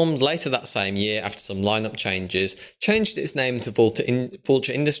reformed later that same year after some lineup changes, changed its name to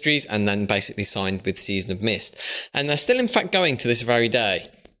Vulture Industries, and then basically signed with Season of Mist. And they're still in fact going to this very day.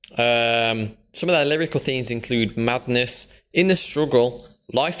 Some of their lyrical themes include madness, inner struggle,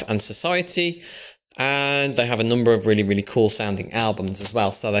 life and society, and they have a number of really, really cool sounding albums as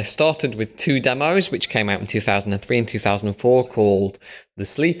well. So they started with 2 demos which came out in 2003 and 2004 called The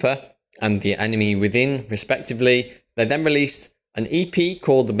Sleeper and The Enemy Within, respectively. They then released an EP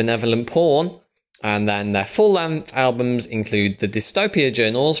called The Benevolent Pawn, and then their full-length albums include The Dystopia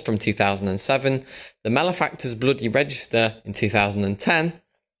Journals from 2007, The Malefactor's Bloody Register in 2010,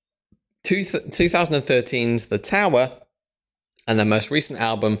 2013's The Tower, and their most recent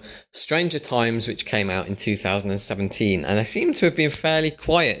album, Stranger Times, which came out in 2017. And they seem to have been fairly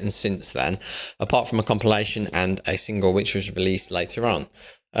quiet since then, apart from a compilation and a single which was released later on.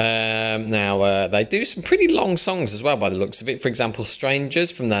 They do some pretty long songs as well by the looks of it. For example,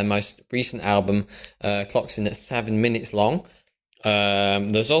 Strangers from their most recent album clocks in at 7 minutes long.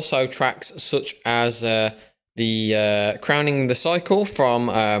 There's also tracks such as the Crowning the Cycle from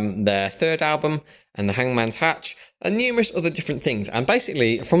their 3rd album and The Hangman's Hatch, and numerous other different things. And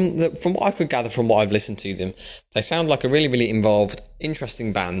basically, from what I could gather from what I've listened to them, they sound like a really, really involved,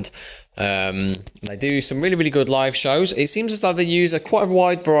 interesting band. They do some really, really good live shows. It seems as though they use quite a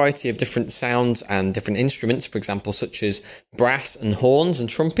wide variety of different sounds and different instruments, for example, such as brass and horns and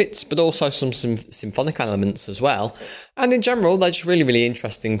trumpets, but also some symphonic elements as well. And in general, they're just really, really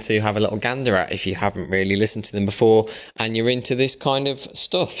interesting to have a little gander at if you haven't really listened to them before and you're into this kind of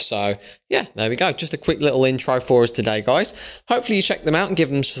stuff. So yeah, there we go. Just a quick little intro for us today, guys. Hopefully you check them out and give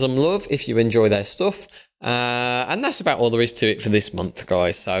them some love if you enjoy their stuff. And that's about all there is to it for this month,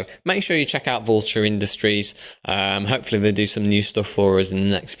 guys. So make sure you check out Vulture Industries. Hopefully they do some new stuff for us in the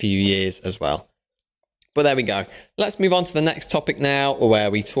next few years as well. But there we go. Let's move on to the next topic now,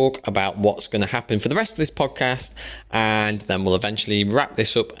 where we talk about what's going to happen for the rest of this podcast, and then we'll eventually wrap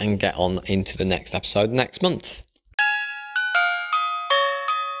this up and get on into the next episode next month.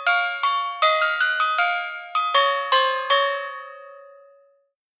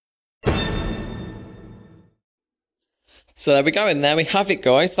 So there we go, and there we have it,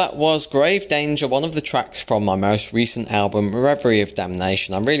 guys. That was Grave Danger, one of the tracks from my most recent album, Reverie of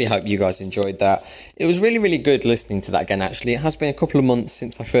Damnation. I really hope you guys enjoyed that. It was really, really good listening to that again, actually. It has been a couple of months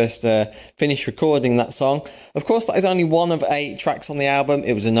since I first finished recording that song. Of course, that is only one of 8 tracks on the album.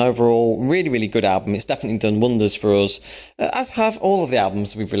 It was an overall really, really good album. It's definitely done wonders for us, as have all of the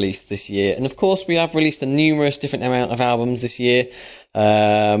albums we've released this year. And of course, we have released a numerous different amount of albums this year.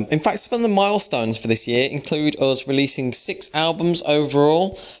 In fact, some of the milestones for this year include us releasing 6 6 albums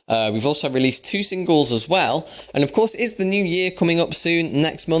overall. We've also released 2 singles as well. And of course, it's the new year coming up soon,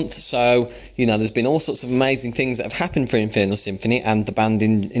 next month. So, there's been all sorts of amazing things that have happened for Infernal Symphony and the band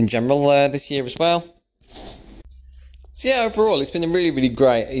in general this year as well. So yeah, overall, it's been a really, really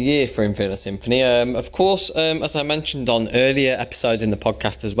great year for Infernal Symphony. Of course, as I mentioned on earlier episodes in the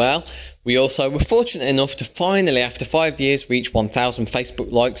podcast as well, we also were fortunate enough to finally, after 5 years, reach 1,000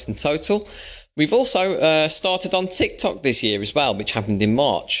 Facebook likes in total. We've also started on TikTok this year as well, which happened in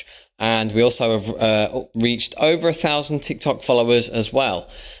March. And we also have reached over 1,000 TikTok followers as well.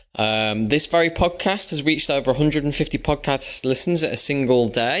 This very podcast has reached over 150 podcast listens at a single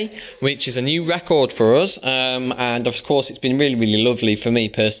day, which is a new record for us. And of course, it's been really, really lovely for me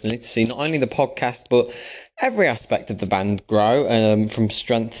personally to see not only the podcast, but every aspect of the band grow from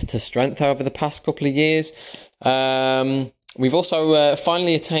strength to strength over the past couple of years. We've also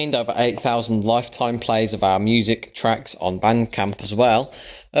finally attained over 8,000 lifetime plays of our music tracks on Bandcamp as well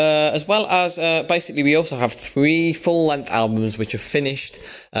as basically we also have 3 full-length albums which are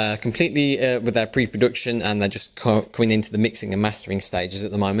finished completely with their pre-production, and they're just coming into the mixing and mastering stages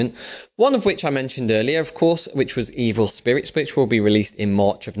at the moment. One of which I mentioned earlier, of course, which was Evil Spirits, which will be released in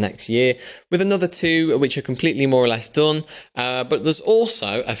March of next year, with another 2 which are completely more or less done, but there's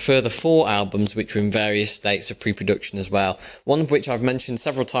also a further 4 albums which are in various states of pre-production as well. One of which I've mentioned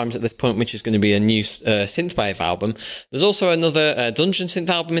several times at this point, which is going to be a new synthwave album. There's also another Dungeon synth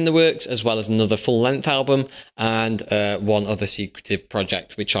album in the works, as well as another full-length album, and one other secretive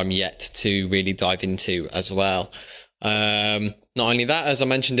project, which I'm yet to really dive into as well. Not only that, as I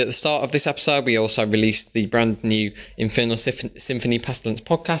mentioned at the start of this episode, we also released the brand new Infernal Symphony Pestilence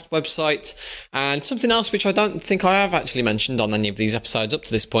podcast website. And something else which I don't think I have actually mentioned on any of these episodes up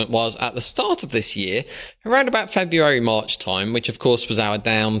to this point was at the start of this year, around about February, March time, which of course was our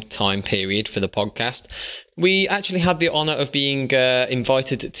downtime period for the podcast, we actually had the honour of being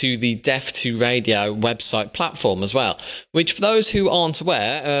invited to the Deaf to Radio website platform as well, which for those who aren't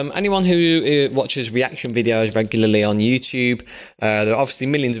aware, anyone who watches reaction videos regularly on YouTube, there are obviously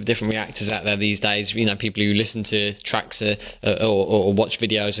millions of different reactors out there these days, people who listen to tracks or watch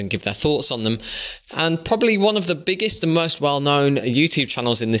videos and give their thoughts on them. And probably one of the biggest and most well-known YouTube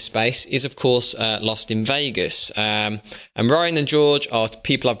channels in this space is, of course, Lost in Vegas. And Ryan and George are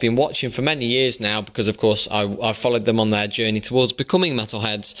people I've been watching for many years now because, of course, I followed them on their journey towards becoming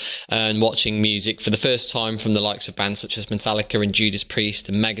metalheads and watching music for the first time from the likes of bands such as Metallica and Judas Priest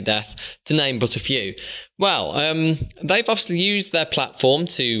and Megadeth, to name but a few. Well, they've obviously used their platform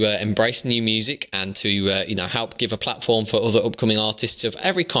to embrace new music and to help give a platform for other upcoming artists of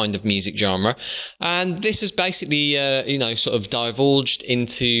every kind of music genre. And this has basically sort of divulged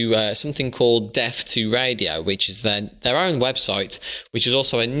into something called Deaf to Radio, which is their own website, which is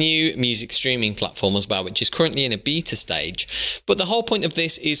also a new music streaming platform as well, which is currently in a beta stage. But the whole point of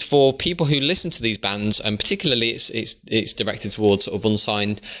this is for people who listen to these bands, and particularly it's directed towards sort of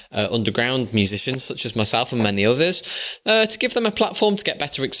unsigned underground musicians such as myself and many others, to give them a platform to get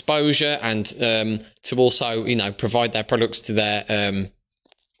better exposure and to also provide their products to their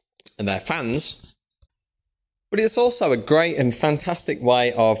fans. But it's also a great and fantastic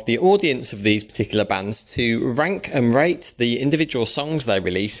way of the audience of these particular bands to rank and rate the individual songs they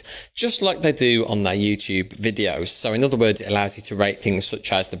release, just like they do on their YouTube videos. So in other words, it allows you to rate things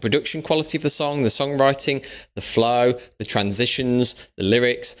such as the production quality of the song, the songwriting, the flow, the transitions, the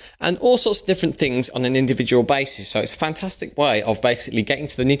lyrics, and all sorts of different things on an individual basis. So it's a fantastic way of basically getting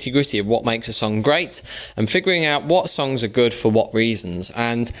to the nitty-gritty of what makes a song great and figuring out what songs are good for what reasons.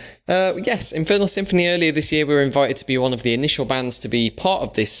 And yes, Infernal Symphony earlier this year we were invited to be one of the initial bands to be part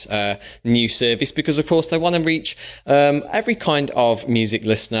of this new service because, of course, they want to reach every kind of music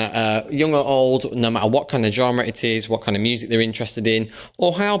listener, young or old, no matter what kind of genre it is, what kind of music they're interested in,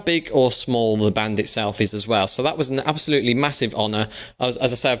 or how big or small the band itself is as well. So that was an absolutely massive honour. As I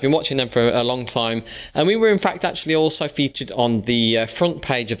say, I've been watching them for a long time, and we were in fact actually also featured on the front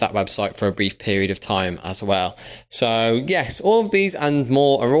page of that website for a brief period of time as well. So yes, all of these and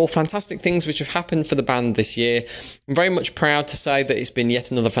more are all fantastic things which have happened for the band this year. I'm very much proud to say that it's been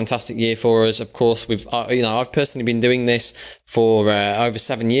yet another fantastic year for us. Of course, I've personally been doing this for over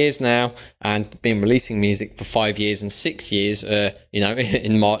 7 years now and been releasing music for 5 years and 6 years,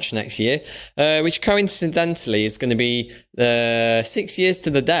 in March next year, which coincidentally is going to be 6 years to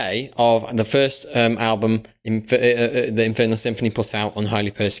the day of the first album the Infernal Symphony put out,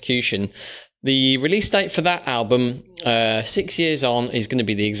 Unholy Persecution. The release date for that album, 6 years on, is going to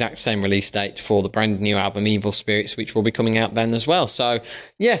be the exact same release date for the brand new album Evil Spirits, which will be coming out then as well. So,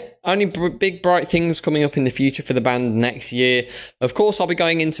 yeah, only big bright things coming up in the future for the band next year. Of course, I'll be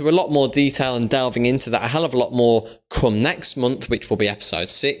going into a lot more detail and delving into that a hell of a lot more come next month, which will be episode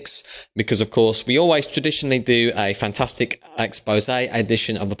 6, because, of course, we always traditionally do a fantastic expose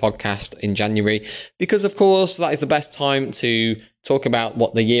edition of the podcast in January, because, of course, that is the best time to talk about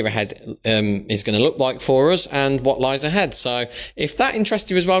what the year ahead is going to look like for us and what lies ahead. So if that interests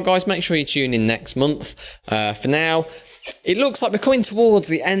you as well, guys, make sure you tune in next month. For now, it looks like we're coming towards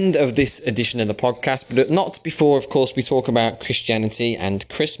the end of this edition of the podcast, but not before, of course, we talk about Christianity and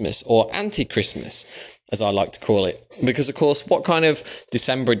Christmas, or anti-Christmas, as I like to call it. Because, of course, what kind of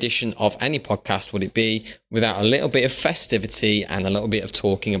December edition of any podcast would it be without a little bit of festivity and a little bit of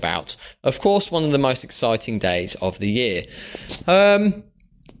talking about, of course, one of the most exciting days of the year.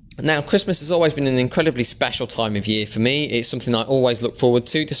 Now, Christmas has always been an incredibly special time of year for me. It's something I always look forward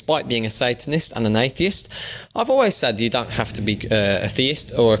to, despite being a Satanist and an atheist. I've always said you don't have to be a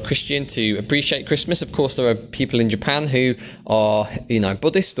theist or a Christian to appreciate Christmas. Of course, there are people in Japan who are,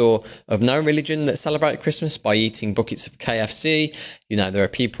 Buddhist or of no religion that celebrate Christmas by eating buckets of KFC. There are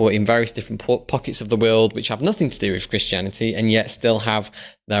people in various different pockets of the world which have nothing to do with Christianity and yet still have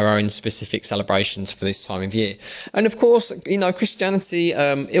their own specific celebrations for this time of year. And of course, Christianity,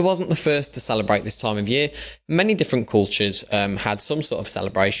 it wasn't the first to celebrate this time of year. Many different cultures had some sort of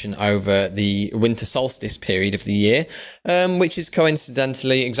celebration over the winter solstice period of the year, which is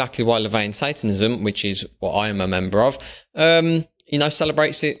coincidentally exactly why Levian Satanism, which is what I am a member of,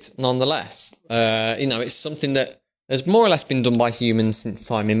 celebrates it nonetheless. It's something that has more or less been done by humans since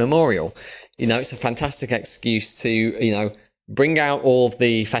time immemorial. It's a fantastic excuse to, bring out all of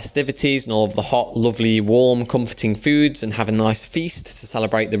the festivities and all of the hot, lovely, warm, comforting foods and have a nice feast to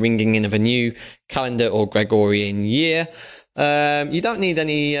celebrate the ringing in of a new calendar or Gregorian year. You don't need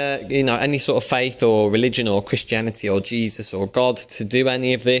any sort of faith or religion or Christianity or Jesus or God to do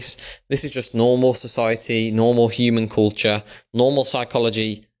any of this. This is just normal society, normal human culture, normal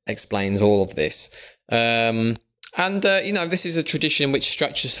psychology explains all of this. This is a tradition which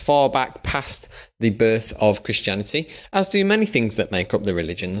stretches far back past the birth of Christianity, as do many things that make up the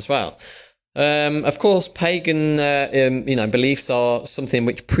religion as well. Of course, pagan, beliefs are something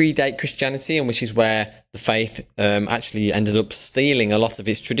which predate Christianity, and which is where the faith actually ended up stealing a lot of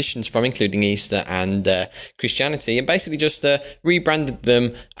its traditions from, including Easter and Christianity, and basically just rebranded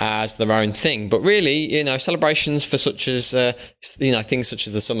them as their own thing. But really, celebrations for such as, things such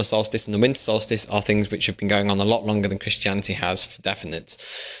as the summer solstice and the winter solstice are things which have been going on a lot longer than Christianity has, for definite.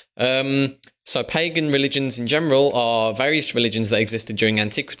 So pagan religions in general are various religions that existed during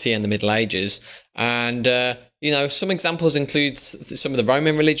antiquity and the Middle Ages. And, some examples include some of the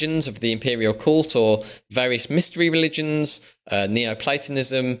Roman religions of the imperial cult, or various mystery religions,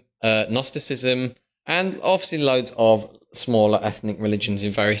 Neoplatonism, Gnosticism, and obviously loads of smaller ethnic religions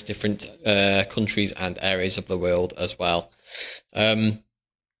in various different countries and areas of the world as well.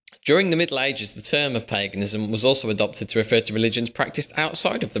 During the Middle Ages, the term of paganism was also adopted to refer to religions practiced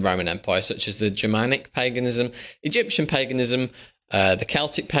outside of the Roman Empire, such as the Germanic paganism, Egyptian paganism, the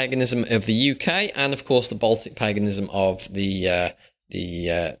Celtic paganism of the UK, and of course the Baltic paganism of the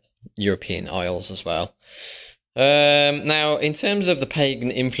European Isles as well. Now, in terms of the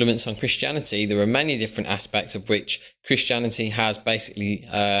pagan influence on Christianity, there are many different aspects of which Christianity has basically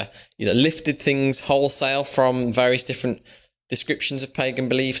lifted things wholesale from various different descriptions of pagan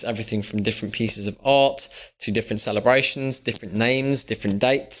beliefs, everything from different pieces of art to different celebrations, different names, different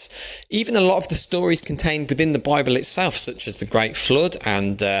dates. Even a lot of the stories contained within the Bible itself, such as the Great Flood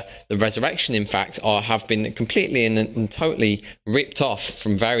and the Resurrection, in fact, have been completely and totally ripped off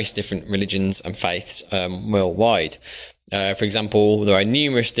from various different religions and faiths worldwide. For example, there are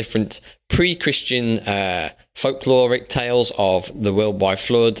numerous different pre-Christian folkloric tales of the worldwide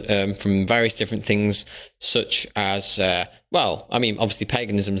flood from various different things, such as, obviously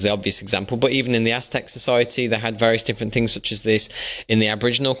paganism is the obvious example, but even in the Aztec society, they had various different things such as this. In the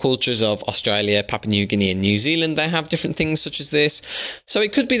Aboriginal cultures of Australia, Papua New Guinea and New Zealand, they have different things such as this. So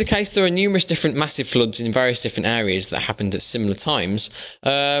it could be the case there are numerous different massive floods in various different areas that happened at similar times.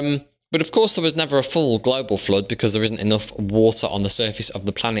 But of course there was never a full global flood because there isn't enough water on the surface of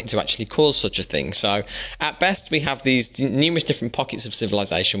the planet to actually cause such a thing. So at best we have these numerous different pockets of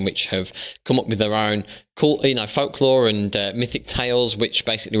civilization which have come up with their own folklore and mythic tales, which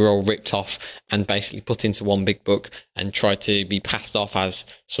basically were all ripped off and basically put into one big book and tried to be passed off as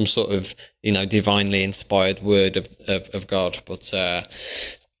some sort of divinely inspired word of God. But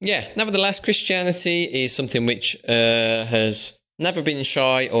nevertheless, Christianity is something which has never been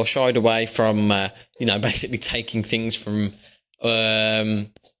shy or shied away from, basically taking things from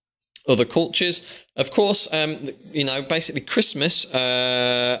other cultures. Of course, basically Christmas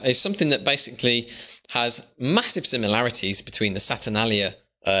is something that basically has massive similarities between the Saturnalia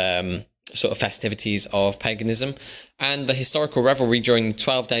sort of festivities of paganism and the historical revelry during the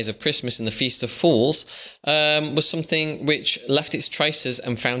 12 days of Christmas and the Feast of Fools was something which left its traces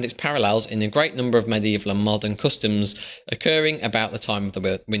and found its parallels in a great number of medieval and modern customs occurring about the time of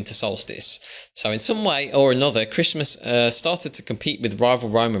the winter solstice. So in some way or another, Christmas started to compete with rival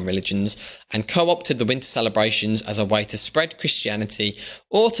Roman religions and co-opted the winter celebrations as a way to spread Christianity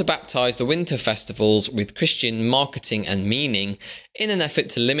or to baptize the winter festivals with Christian marketing and meaning in an effort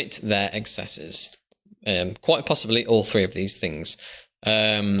to limit their excesses. Quite possibly all three of these things.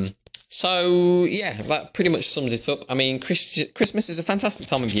 So yeah, that pretty much sums it up. I mean, Christmas is a fantastic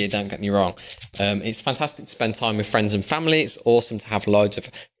time of year, don't get me wrong. It's fantastic to spend time with friends and family. It's awesome to have loads of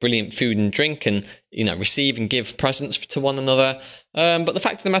brilliant food and drink and, receive and give presents to one another. But the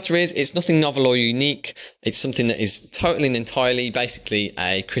fact of the matter is, it's nothing novel or unique. It's something that is totally and entirely basically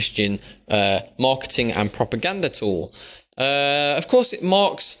a Christian marketing and propaganda tool. Of course, it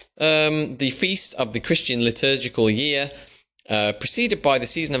marks the feast of the Christian liturgical year, preceded by the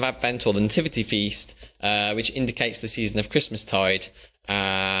season of Advent or the Nativity Feast, which indicates the season of Christmastide.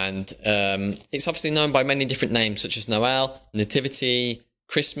 And it's obviously known by many different names, such as Noel, Nativity,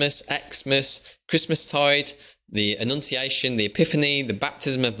 Christmas, Xmas, Christmastide, the Annunciation, the Epiphany, the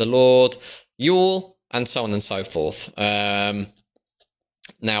Baptism of the Lord, Yule, and so on and so forth. Now,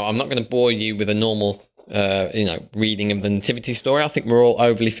 I'm not going to bore you with a normal reading of the nativity story. I think we're all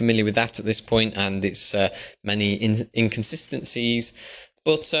overly familiar with that at this point, and its many inconsistencies.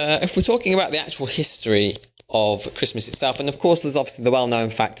 But if we're talking about the actual history of Christmas itself, and of course there's obviously the well-known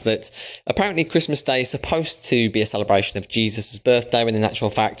fact that apparently Christmas Day is supposed to be a celebration of Jesus' birthday, when in actual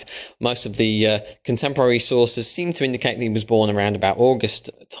fact most of the contemporary sources seem to indicate that he was born around about August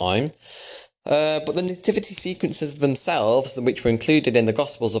time. But the nativity sequences themselves, which were included in the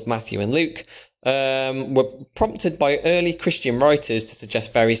Gospels of Matthew and Luke, were prompted by early Christian writers to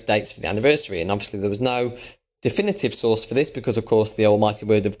suggest various dates for the anniversary. And obviously there was no definitive source for this because, of course, the Almighty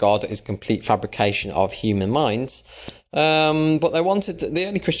Word of God is complete fabrication of human minds. But the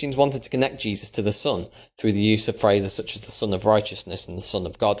early Christians wanted to connect Jesus to the Son through the use of phrases such as the Son of Righteousness and the Son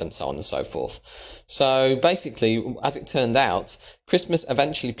of God and so on and so forth. So basically, as it turned out, Christmas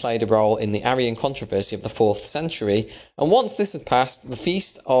eventually played a role in the Arian controversy of the 4th century, and once this had passed, the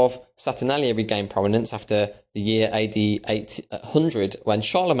feast of Saturnalia regained prominence after the year AD 800, when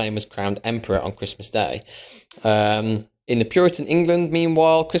Charlemagne was crowned emperor on Christmas Day. In the Puritan England,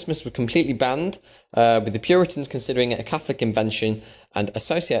 meanwhile, Christmas was completely banned, with the Puritans considering it a Catholic invention and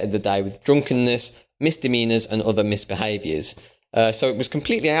associated the day with drunkenness, misdemeanours and other misbehaviours. So it was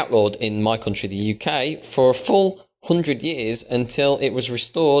completely outlawed in my country, the UK, for a full 100 years until it was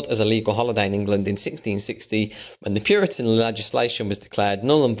restored as a legal holiday in England in 1660, when the Puritan legislation was declared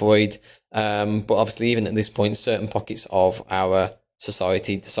null and void. But obviously, even at this point, certain pockets of our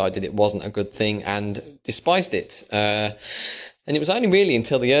society decided it wasn't a good thing and despised it. And it was only really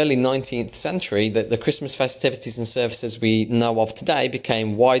until the early 19th century that the Christmas festivities and services we know of today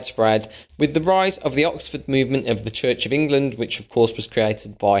became widespread, with the rise of the Oxford movement of the Church of England, which of course was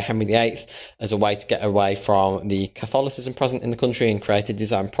created by Henry VIII as a way to get away from the Catholicism present in the country, and created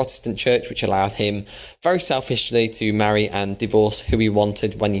his own Protestant church, which allowed him very selfishly to marry and divorce who he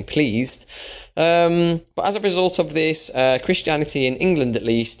wanted when he pleased. But as a result of this, Christianity in England at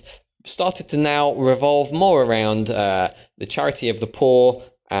least started to now revolve more around the charity of the poor,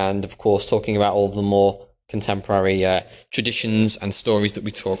 and of course talking about all the more contemporary traditions and stories that we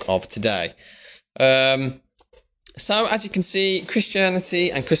talk of today. So as you can see,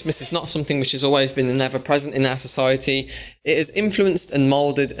 Christianity and Christmas is not something which has always been ever present in our society. It has influenced and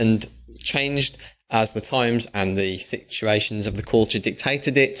moulded and changed as the times and the situations of the culture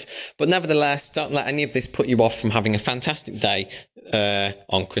dictated it. But nevertheless, don't let any of this put you off from having a fantastic day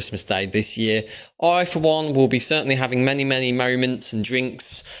on Christmas Day this year. I, for one, will be certainly having many, many merriments and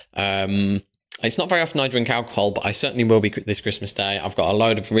drinks. It's not very often I drink alcohol, but I certainly will be this Christmas Day. I've got a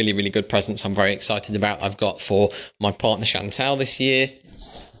load of really, really good presents I'm very excited about. I've got for my partner Chantal this year.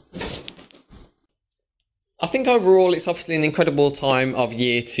 I think overall it's obviously an incredible time of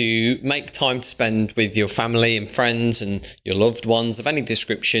year to make time to spend with your family and friends and your loved ones of any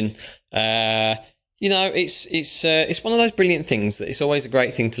description. you know, it's one of those brilliant things that it's always a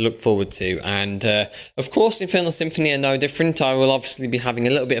great thing to look forward to. And of course, Infernal Symphony are no different. I will obviously be having a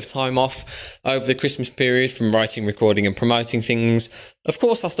little bit of time off over the Christmas period from writing, recording and promoting things. Of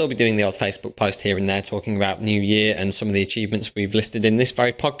course, I'll still be doing the odd Facebook post here and there talking about New Year and some of the achievements we've listed in this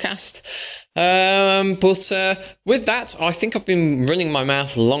very podcast. But with that, I think I've been running my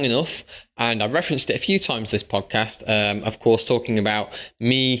mouth long enough, and I've referenced it a few times this podcast, of course talking about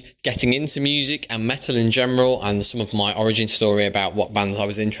me getting into music and metal in general, and some of my origin story about what bands I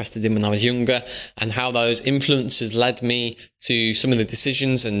was interested in when I was younger, and how those influences led me to some of the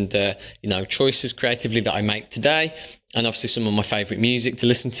decisions and choices creatively that I make today. And obviously some of my favourite music to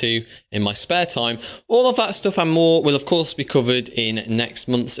listen to in my spare time. All of that stuff and more will of course be covered in next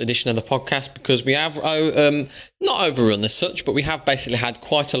month's edition of the podcast, because we have not overrun as such, but we have basically had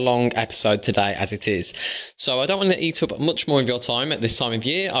quite a long episode today as it is. So I don't want to eat up much more of your time at this time of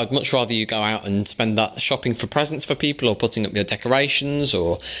year. I'd much rather you go out and spend that shopping for presents for people, or putting up your decorations,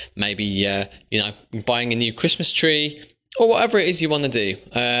 or maybe buying a new Christmas tree, or whatever it is you want to do.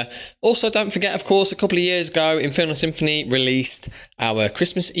 Also, don't forget, of course, a couple of years ago, Infernal Symphony released our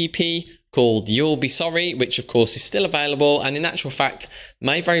Christmas EP called You'll Be Sorry, which of course is still available, and in actual fact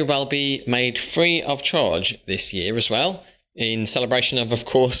may very well be made free of charge this year as well, in celebration of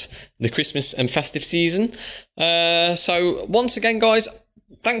course, the Christmas and festive season. So once again, guys,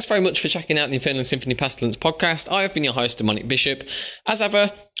 thanks very much for checking out the Infernal Symphony Pestilence podcast. I have been your host, Demonic Bishop. As ever,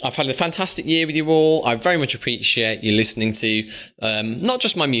 I've had a fantastic year with you all. I very much appreciate you listening to not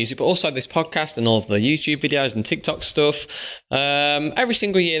just my music, but also this podcast and all of the YouTube videos and TikTok stuff. Every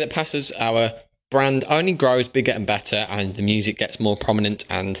single year that passes, our brand only grows bigger and better, and the music gets more prominent,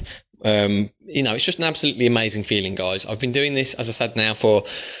 and it's just an absolutely amazing feeling, guys. I've been doing this, as I said, now for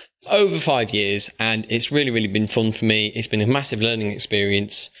over 5 years, and it's really been fun for me. It's been a massive learning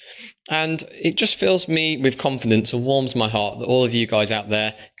experience, and it just fills me with confidence and warms my heart that all of you guys out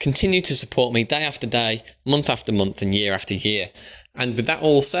there continue to support me day after day, month after month, and year after year. And with that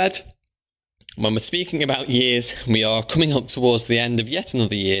all said, when we're speaking about years, we are coming up towards the end of yet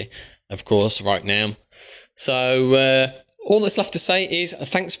another year, of course, right now. So all that's left to say is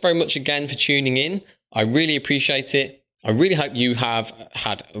thanks very much again for tuning in. I really appreciate it. I really hope you have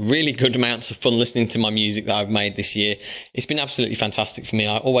had really good amounts of fun listening to my music that I've made this year. It's been absolutely fantastic for me.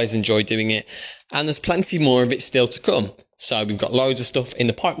 I always enjoy doing it, and there's plenty more of it still to come. So we've got loads of stuff in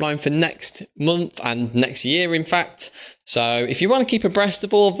the pipeline for next month and next year, in fact. So if you want to keep abreast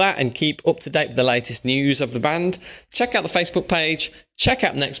of all of that and keep up to date with the latest news of the band, check out the Facebook page, check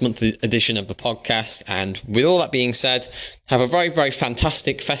out next month's edition of the podcast. And with all that being said, have a very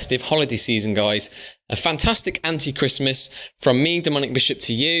fantastic festive holiday season, guys. A fantastic anti-Christmas from me, Demonic Bishop,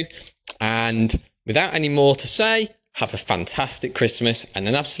 to you. And without any more to say, have a fantastic Christmas and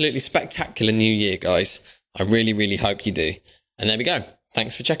an absolutely spectacular new year, guys. I really hope you do. And there we go.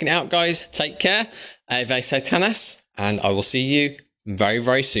 Thanks for checking it out, guys. Take care. Ave Satanas, and I will see you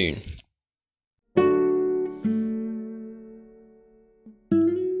very soon.